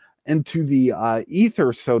spread into the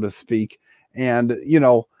ether, so to speak. And, it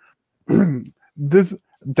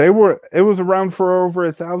was around for over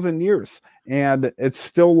 1,000 years, and it's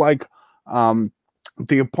still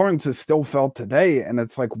the importance is still felt today. And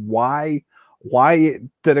it's why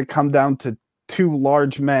did it come down to two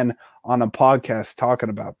large men on a podcast talking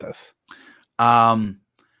about this?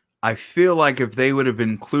 I feel like if they would have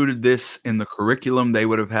included this in the curriculum, they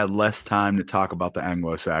would have had less time to talk about the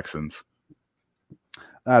Anglo-Saxons.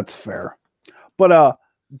 That's fair. But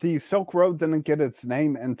the Silk Road didn't get its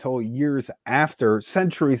name until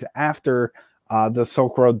centuries after the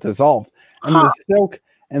Silk Road dissolved. And Huh.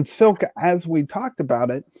 silk, as we talked about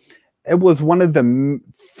it, it was one of the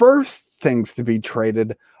first things to be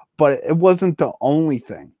traded, but it wasn't the only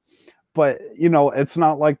thing. But it's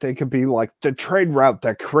not like they could be like the trade route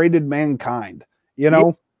that created mankind.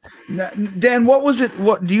 Yeah. Dan, what was it?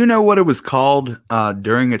 What do you know what it was called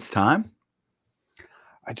during its time?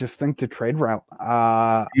 I just think the trade route.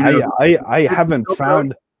 You know, I haven't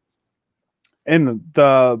found in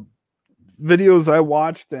the videos I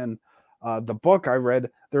watched and the book I read.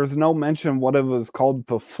 There's no mention what it was called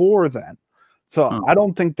before then. So I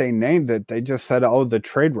don't think they named it. They just said, "Oh, the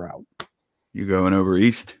trade route." You going over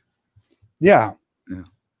east? Yeah.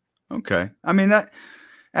 Okay. I mean that's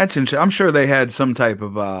interesting. I'm sure they had some type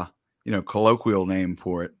of colloquial name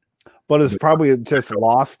for it. But it's probably just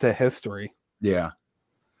lost to history. Yeah.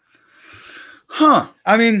 Huh.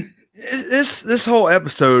 I mean, this whole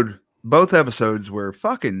episode, both episodes were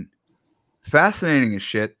fucking fascinating as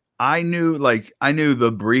shit. I knew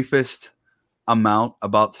the briefest amount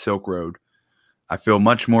about Silk Road. I feel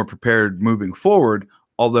much more prepared moving forward,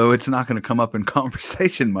 although it's not going to come up in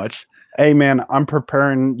conversation much. Hey man, I'm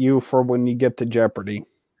preparing you for when you get to Jeopardy.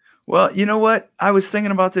 Well, you know what? I was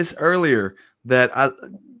thinking about this earlier that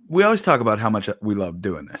we always talk about how much we love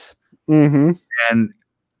doing this. Mm-hmm. And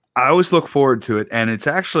I always look forward to it. And it's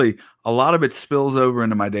actually a lot of it spills over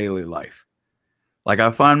into my daily life. Like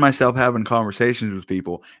I find myself having conversations with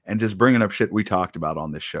people and just bringing up shit we talked about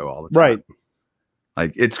on this show all the time. Right.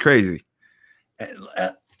 Like it's crazy.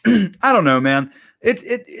 I don't know, man.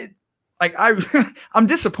 It like I'm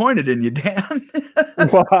disappointed in you, Dan.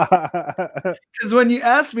 Because when you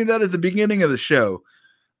asked me that at the beginning of the show,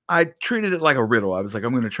 I treated it like a riddle. I was like,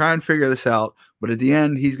 I'm going to try and figure this out, but at the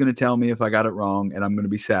end, he's going to tell me if I got it wrong, and I'm going to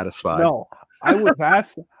be satisfied. No, I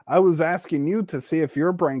was asking you to see if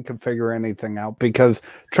your brain could figure anything out because,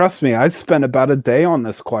 trust me, I spent about a day on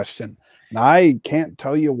this question, and I can't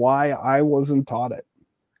tell you why I wasn't taught it.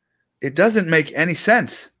 It doesn't make any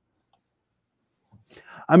sense.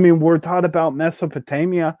 I mean, we're taught about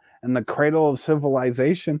Mesopotamia and the cradle of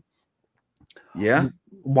civilization. Yeah.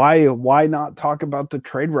 Why not talk about the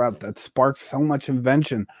trade route that sparked so much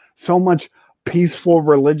invention, so much peaceful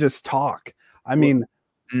religious talk? I mean,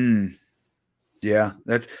 yeah,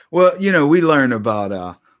 that's we learn about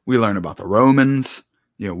the Romans,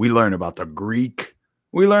 we learn about the Greek,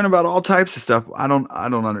 we learn about all types of stuff. I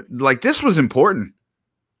don't like this was important.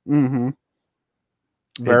 Mm-hmm.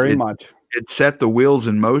 Very much. It set the wheels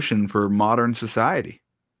in motion for modern society.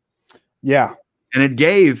 Yeah. And it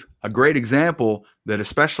gave a great example that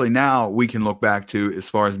especially now we can look back to as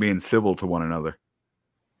far as being civil to one another.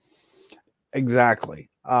 Exactly.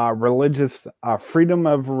 Religious freedom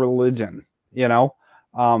of religion, it's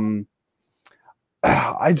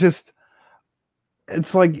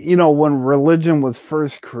like, when religion was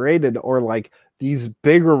first created or like these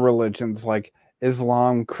bigger religions like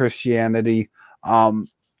Islam, Christianity,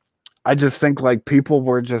 I just think like people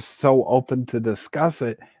were just so open to discuss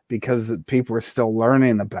it because people are still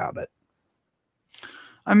learning about it.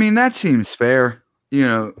 I mean, that seems fair,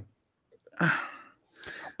 but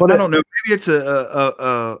I don't know. Maybe it's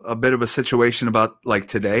a bit of a situation about like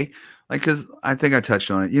today, like because I think I touched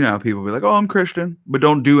on it. People be like, "Oh, I'm Christian," but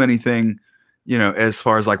don't do anything, as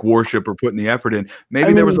far as like worship or putting the effort in.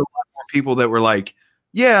 Maybe there was a lot more people that were like,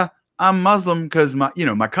 "Yeah, I'm Muslim because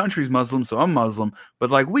my country's Muslim, so I'm Muslim,"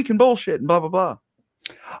 but like we can bullshit and blah blah blah.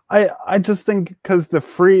 I just think because the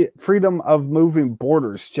freedom of moving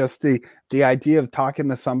borders, just the idea of talking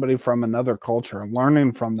to somebody from another culture and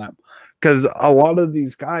learning from them, because a lot of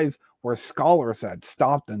these guys were scholars that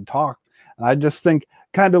stopped and talked, and I just think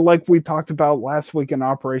kind of like we talked about last week in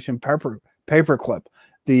Operation Paperclip,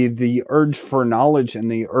 the urge for knowledge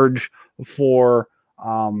and the urge for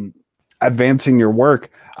advancing your work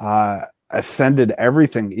ascended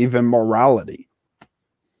everything, even morality.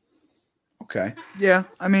 Okay. Yeah.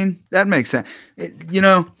 I mean, that makes sense.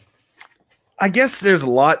 I guess there's a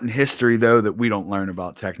lot in history, though, that we don't learn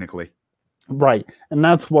about technically. Right. And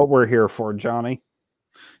that's what we're here for, Johnny.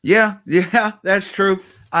 Yeah. Yeah, that's true.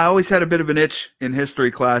 I always had a bit of an itch in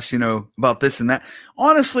history class, about this and that.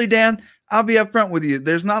 Honestly, Dan, I'll be upfront with you.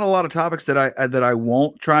 There's not a lot of topics that I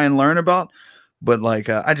won't try and learn about. But like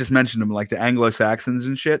I just mentioned them, like the Anglo-Saxons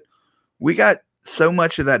and shit. We got so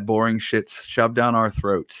much of that boring shit shoved down our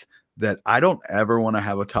throats that I don't ever want to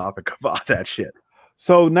have a topic about that shit.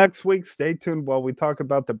 So next week, stay tuned while we talk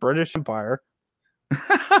about the British Empire.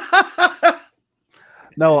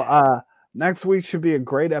 No, next week should be a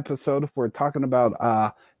great episode. We're talking about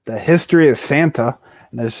the history of Santa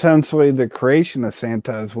and essentially the creation of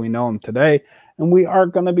Santa as we know him today. And we are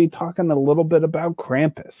going to be talking a little bit about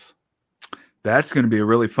Krampus. That's going to be a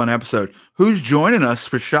really fun episode. Who's joining us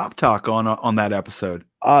for Shop Talk on that episode?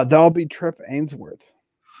 That'll be Trip Ainsworth.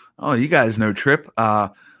 Oh, you guys know Trip.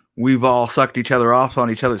 We've all sucked each other off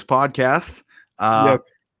on each other's podcasts. Yep.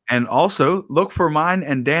 And also look for mine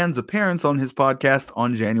and Dan's appearance on his podcast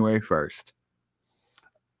on January 1st.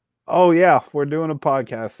 Oh, yeah. We're doing a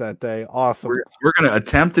podcast that day. Awesome. We're going to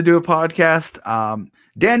attempt to do a podcast.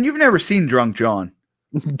 Dan, you've never seen Drunk John.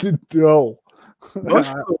 No.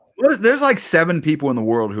 There's like 7 people in the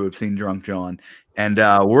world who have seen Drunk John. And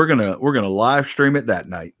we're gonna live stream it that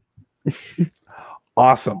night.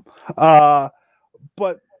 Awesome.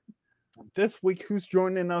 But this week, who's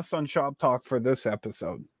joining us on Shop Talk for this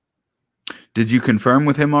episode? Did you confirm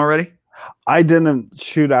with him already? I didn't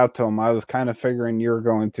shoot out to him. I was kind of figuring you were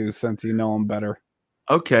going to, since you know him better.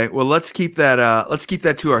 Okay, well let's keep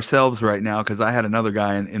that to ourselves right now, because I had another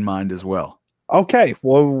guy in mind as well. Okay,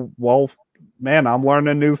 well, man, I'm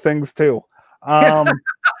learning new things too.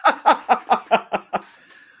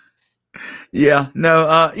 Yeah,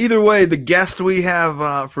 no. Either way, the guest we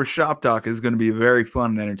have for Shop Talk is going to be a very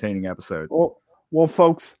fun and entertaining episode. Well,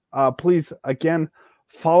 folks, please again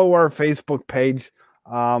follow our Facebook page.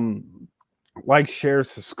 Like, share,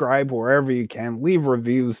 subscribe wherever you can. Leave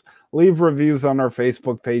reviews on our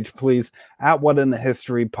Facebook page, please. At What in the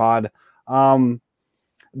History Pod.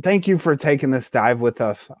 Thank you for taking this dive with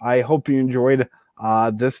us. I hope you enjoyed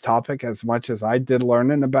this topic as much as I did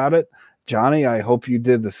learning about it. Johnny, I hope you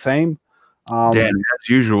did the same. Dan, as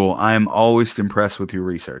usual, I am always impressed with your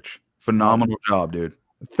research. Phenomenal job, dude.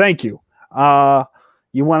 Thank you.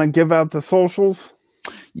 You want to give out the socials?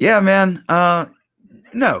 Yeah, man.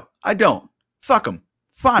 No, I don't. Fuck them.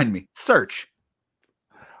 Find me. Search.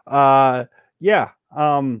 Yeah.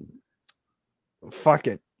 Fuck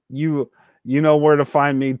it. You know where to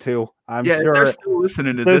find me too. I'm sure if they're still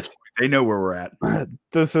listening to this point, they know where we're at.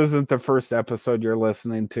 This isn't the first episode you're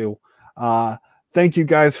listening to. Thank you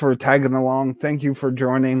guys for tagging along. Thank you for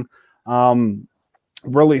joining.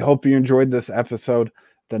 Really hope you enjoyed this episode.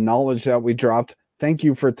 The knowledge that we dropped. Thank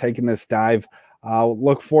you for taking this dive.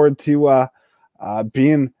 Look forward to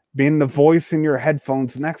being the voice in your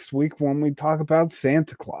headphones next week when we talk about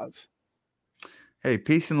Santa Claus. Hey,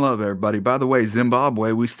 peace and love, everybody. By the way,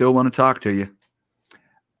 Zimbabwe, we still want to talk to you.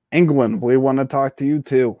 England, we want to talk to you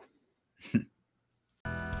too. It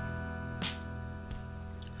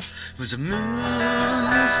was a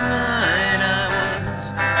moonless night, I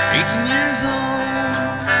was 18 years old.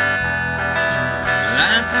 My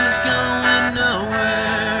life was going nowhere.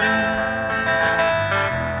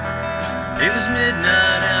 It was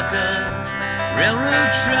midnight at the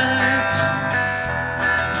railroad tracks,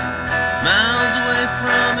 miles away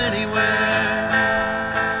from anywhere.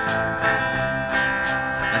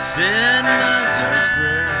 I said my dark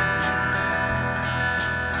prayer.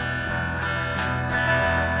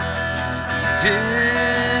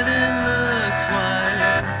 Didn't look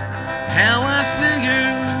quite how I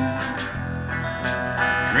figured.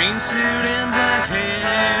 Green suit and black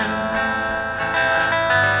hair,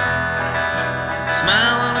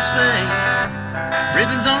 smile on his face,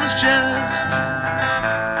 ribbons on his chest.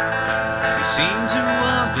 He seemed to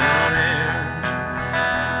walk on air.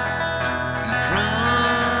 He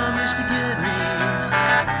promised to get me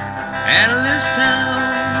out of this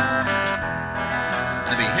town.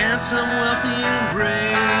 I'd be handsome, wealthy, and brave.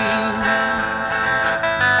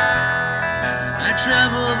 I'd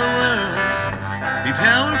travel the world, be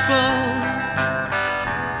powerful,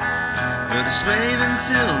 but a slave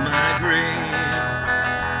until my grave.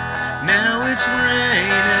 Now it's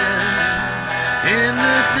raining in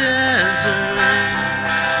the desert.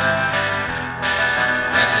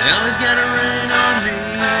 Guess it always gotta rain on me.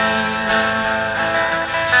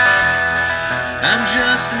 I'm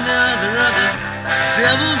just another of the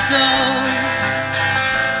devil's dogs.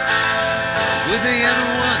 Or would they ever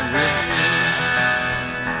want with me?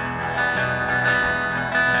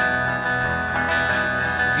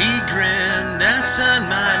 He grinned, I signed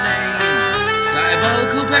my name,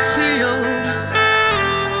 diabolical back seal.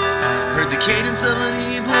 Heard the cadence of an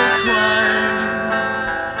evil choir.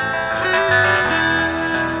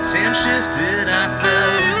 Sand shifted, I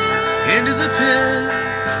fell into the pit.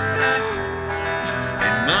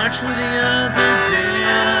 March with the other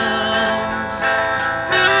damned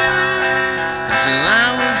until I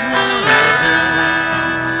was one of them.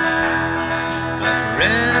 But for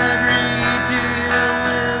every deal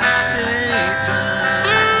with Satan,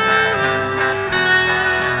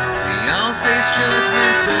 we all face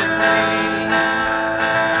judgment day.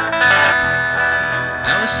 I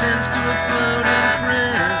was sentenced to a floating prison.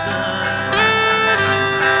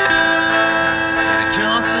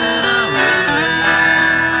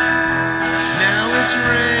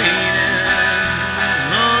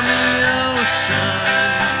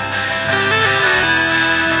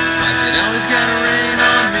 always gotta rain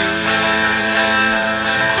on me.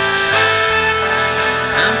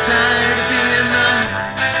 I'm tired of being the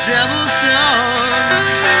devil's dog,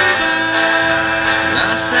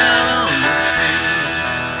 lost out on the sea.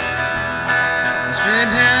 I spent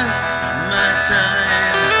half my time